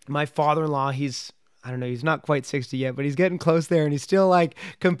 My father-in-law, he's not quite 60 yet, but he's getting close there, and he's still like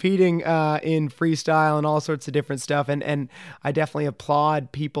competing in freestyle and all sorts of different stuff. And I definitely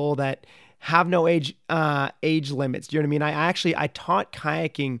applaud people that have no age limits. Do you know what I mean? I taught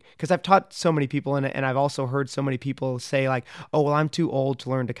kayaking because I've taught so many people, and I've also heard so many people say like, "Oh, well, I'm too old to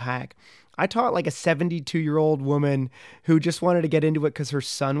learn to kayak." I taught like a 72-year-old woman who just wanted to get into it because her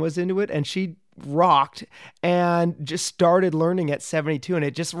son was into it, and she rocked and just started learning at 72. And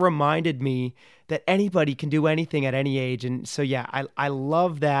it just reminded me that anybody can do anything at any age. And so, yeah, I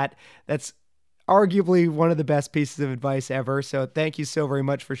love that. That's arguably one of the best pieces of advice ever. So thank you so very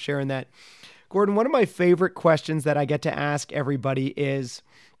much for sharing that. Gordon, one of my favorite questions that I get to ask everybody is,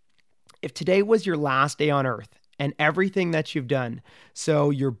 if today was your last day on earth and everything that you've done,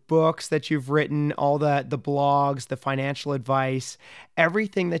 so your books that you've written, all the blogs, the financial advice,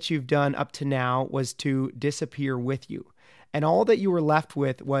 everything that you've done up to now was to disappear with you. And all that you were left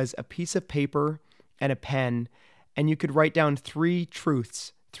with was a piece of paper and a pen, and you could write down 3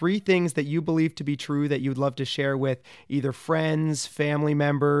 truths 3 things that you believe to be true that you'd love to share with either friends, family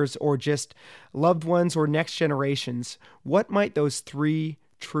members, or just loved ones or next generations, what might those 3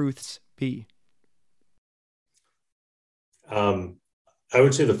 truths be? I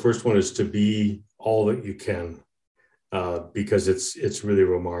would say the first one is to be all that you can, because it's really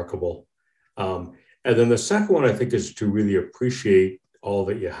remarkable. And then the second one, I think, is to really appreciate all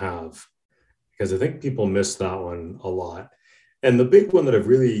that you have, because I think people miss that one a lot. And the big one that I've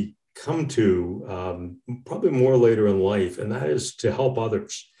really come to, probably more later in life, and that is to help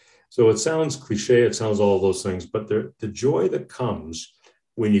others. So it sounds cliche, it sounds all of those things, but the joy that comes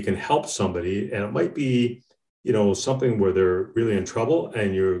when you can help somebody, and it might be, something where they're really in trouble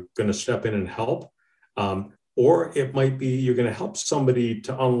and you're going to step in and help. Or it might be you're going to help somebody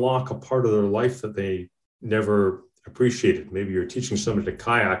to unlock a part of their life that they never appreciated. Maybe you're teaching somebody to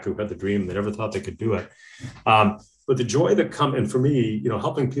kayak who had the dream, they never thought they could do it. But the joy that comes, and for me,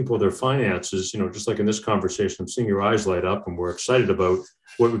 helping people with their finances, just like in this conversation, I'm seeing your eyes light up and we're excited about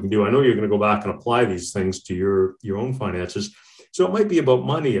what we can do. I know you're going to go back and apply these things to your own finances. So it might be about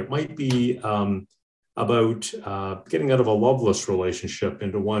money. It might be about getting out of a loveless relationship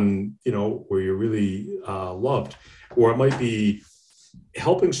into one, where you're really loved. Or it might be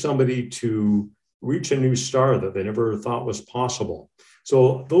helping somebody to reach a new star that they never thought was possible.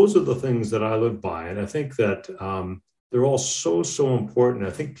 So those are the things that I live by. And I think that they're all so important.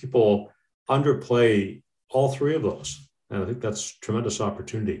 I think people underplay all 3 of those. And I think that's tremendous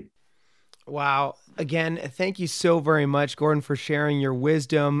opportunity. Wow. Again, thank you so very much, Gordon, for sharing your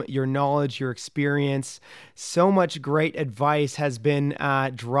wisdom, your knowledge, your experience. So much great advice has been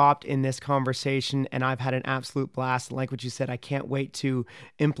dropped in this conversation, and I've had an absolute blast. And like what you said, I can't wait to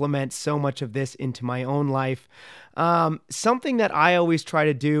implement so much of this into my own life. Something that I always try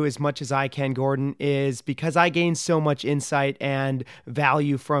to do as much as I can, Gordon, is because I gain so much insight and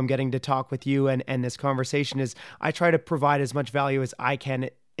value from getting to talk with you and this conversation, is I try to provide as much value as I can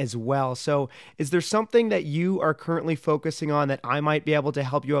as well. So is there something that you are currently focusing on that I might be able to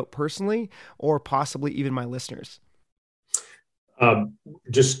help you out personally, or possibly even my listeners?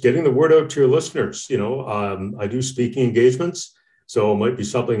 Just getting the word out to your listeners. I do speaking engagements. So it might be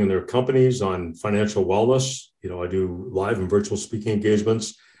something in their companies on financial wellness. I do live and virtual speaking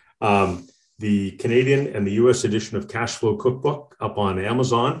engagements. The Canadian and the US edition of Cashflow Cookbook up on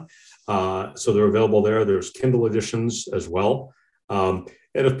Amazon. So they're available there. There's Kindle editions as well.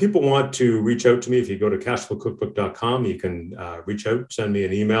 And if people want to reach out to me, if you go to cashflowcookbook.com, you can reach out, send me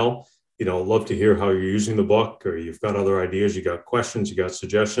an email. Love to hear how you're using the book, or you've got other ideas, you got questions, you got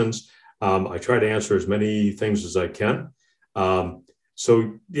suggestions. I try to answer as many things as I can.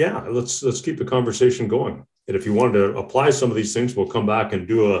 So yeah, let's keep the conversation going. And if you wanted to apply some of these things, we'll come back and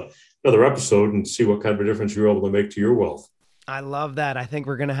do another episode and see what kind of a difference you're able to make to your wealth. I love that. I think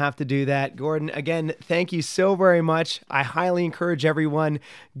we're going to have to do that. Gordon, again, thank you so very much. I highly encourage everyone,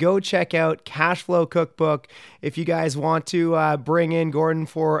 go check out Cashflow Cookbook. If you guys want to bring in Gordon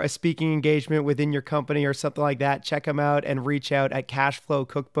for a speaking engagement within your company or something like that, check him out and reach out at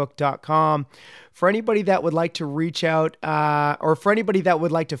cashflowcookbook.com. For anybody that would like to reach out, or for anybody that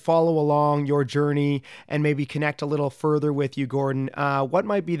would like to follow along your journey and maybe connect a little further with you, Gordon, what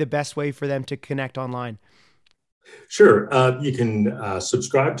might be the best way for them to connect online? Sure. You can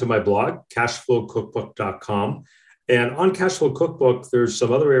subscribe to my blog, cashflowcookbook.com. And on Cashflow Cookbook, there's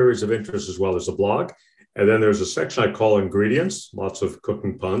some other areas of interest as well. There's a blog, and then there's a section I call ingredients, lots of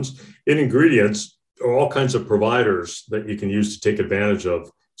cooking puns. In ingredients are all kinds of providers that you can use to take advantage of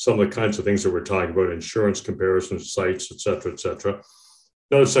some of the kinds of things that we're talking about, insurance comparison sites, et cetera, et cetera.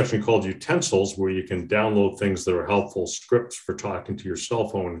 Another section called utensils, where you can download things that are helpful, scripts for talking to your cell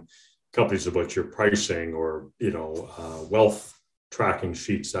phone companies about your pricing, or wealth tracking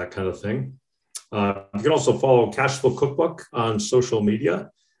sheets, that kind of thing. You can also follow Cashflow Cookbook on social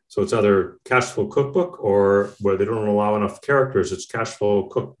media. So it's either Cashflow Cookbook, or where they don't allow enough characters, it's Cashflow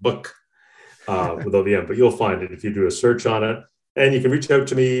Cookbook without the end. But you'll find it if you do a search on it. And you can reach out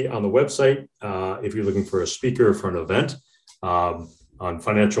to me on the website if you're looking for a speaker for an event on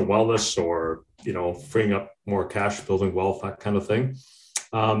financial wellness, or freeing up more cash, building wealth, that kind of thing.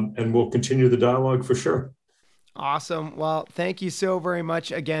 And we'll continue the dialogue for sure. Awesome. Well, thank you so very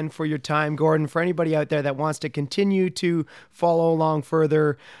much again for your time, Gordon. For anybody out there that wants to continue to follow along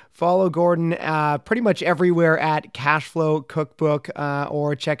further, follow Gordon pretty much everywhere at Cashflow Cookbook,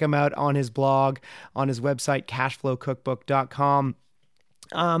 or check him out on his blog, on his website, cashflowcookbook.com.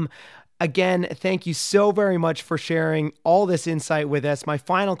 Again, thank you so very much for sharing all this insight with us. My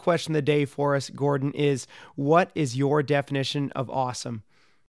final question of the day for us, Gordon, is what is your definition of awesome?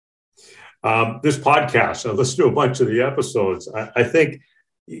 This podcast, I listened to a bunch of the episodes. I think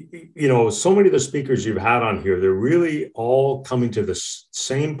So many of the speakers you've had on here, they're really all coming to the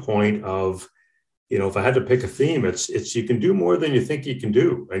same point of, if I had to pick a theme, it's you can do more than you think you can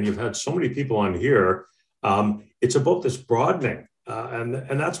do. And you've had so many people on here. It's about this broadening,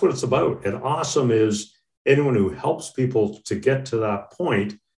 and that's what it's about. And awesome is anyone who helps people to get to that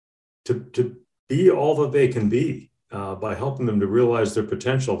point, to be all that they can be by helping them to realize their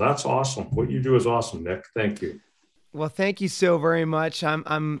potential. That's awesome. What you do is awesome, Nick. Thank you. Well, thank you so very much.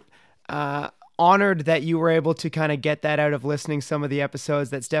 I'm honored that you were able to kind of get that out of listening some of the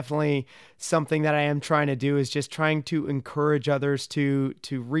episodes. That's definitely something that I am trying to do, is just trying to encourage others to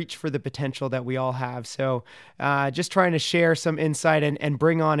reach for the potential that we all have. So just trying to share some insight and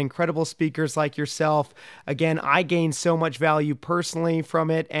bring on incredible speakers like yourself. Again, I gain so much value personally from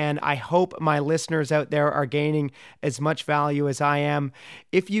it, and I hope my listeners out there are gaining as much value as I am.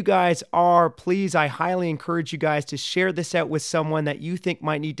 If you guys are, please, I highly encourage you guys to share this out with someone that you think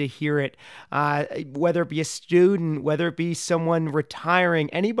might need to hear it. Whether it be a student, whether it be someone retiring,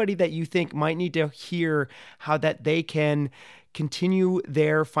 anybody that you think might need to hear how that they can continue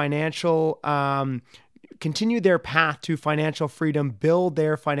their financial, continue their path to financial freedom, build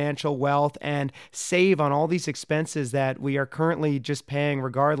their financial wealth, and save on all these expenses that we are currently just paying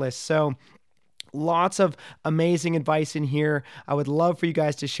regardless. So lots of amazing advice in here. I would love for you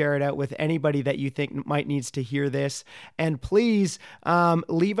guys to share it out with anybody that you think might needs to hear this. And please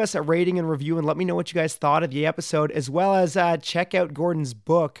leave us a rating and review and let me know what you guys thought of the episode, as well as check out Gordon's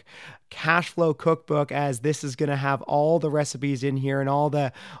book, Cash Flow Cookbook, as this is going to have all the recipes in here and all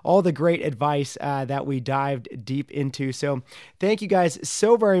the great advice that we dived deep into. So thank you guys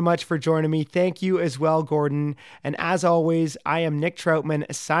so very much for joining me. Thank you as well, Gordon. And as always, I am Nick Troutman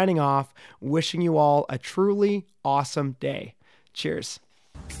signing off, wishing you all a truly awesome day. Cheers.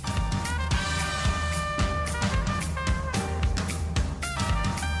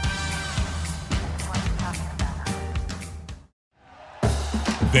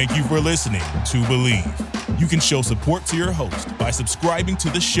 Thank you for listening to Believe. You can show support to your host by subscribing to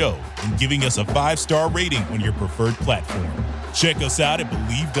the show and giving us a 5-star rating on your preferred platform. Check us out at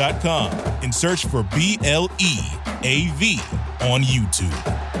Believe.com and search for BLEAV on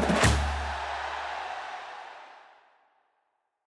YouTube.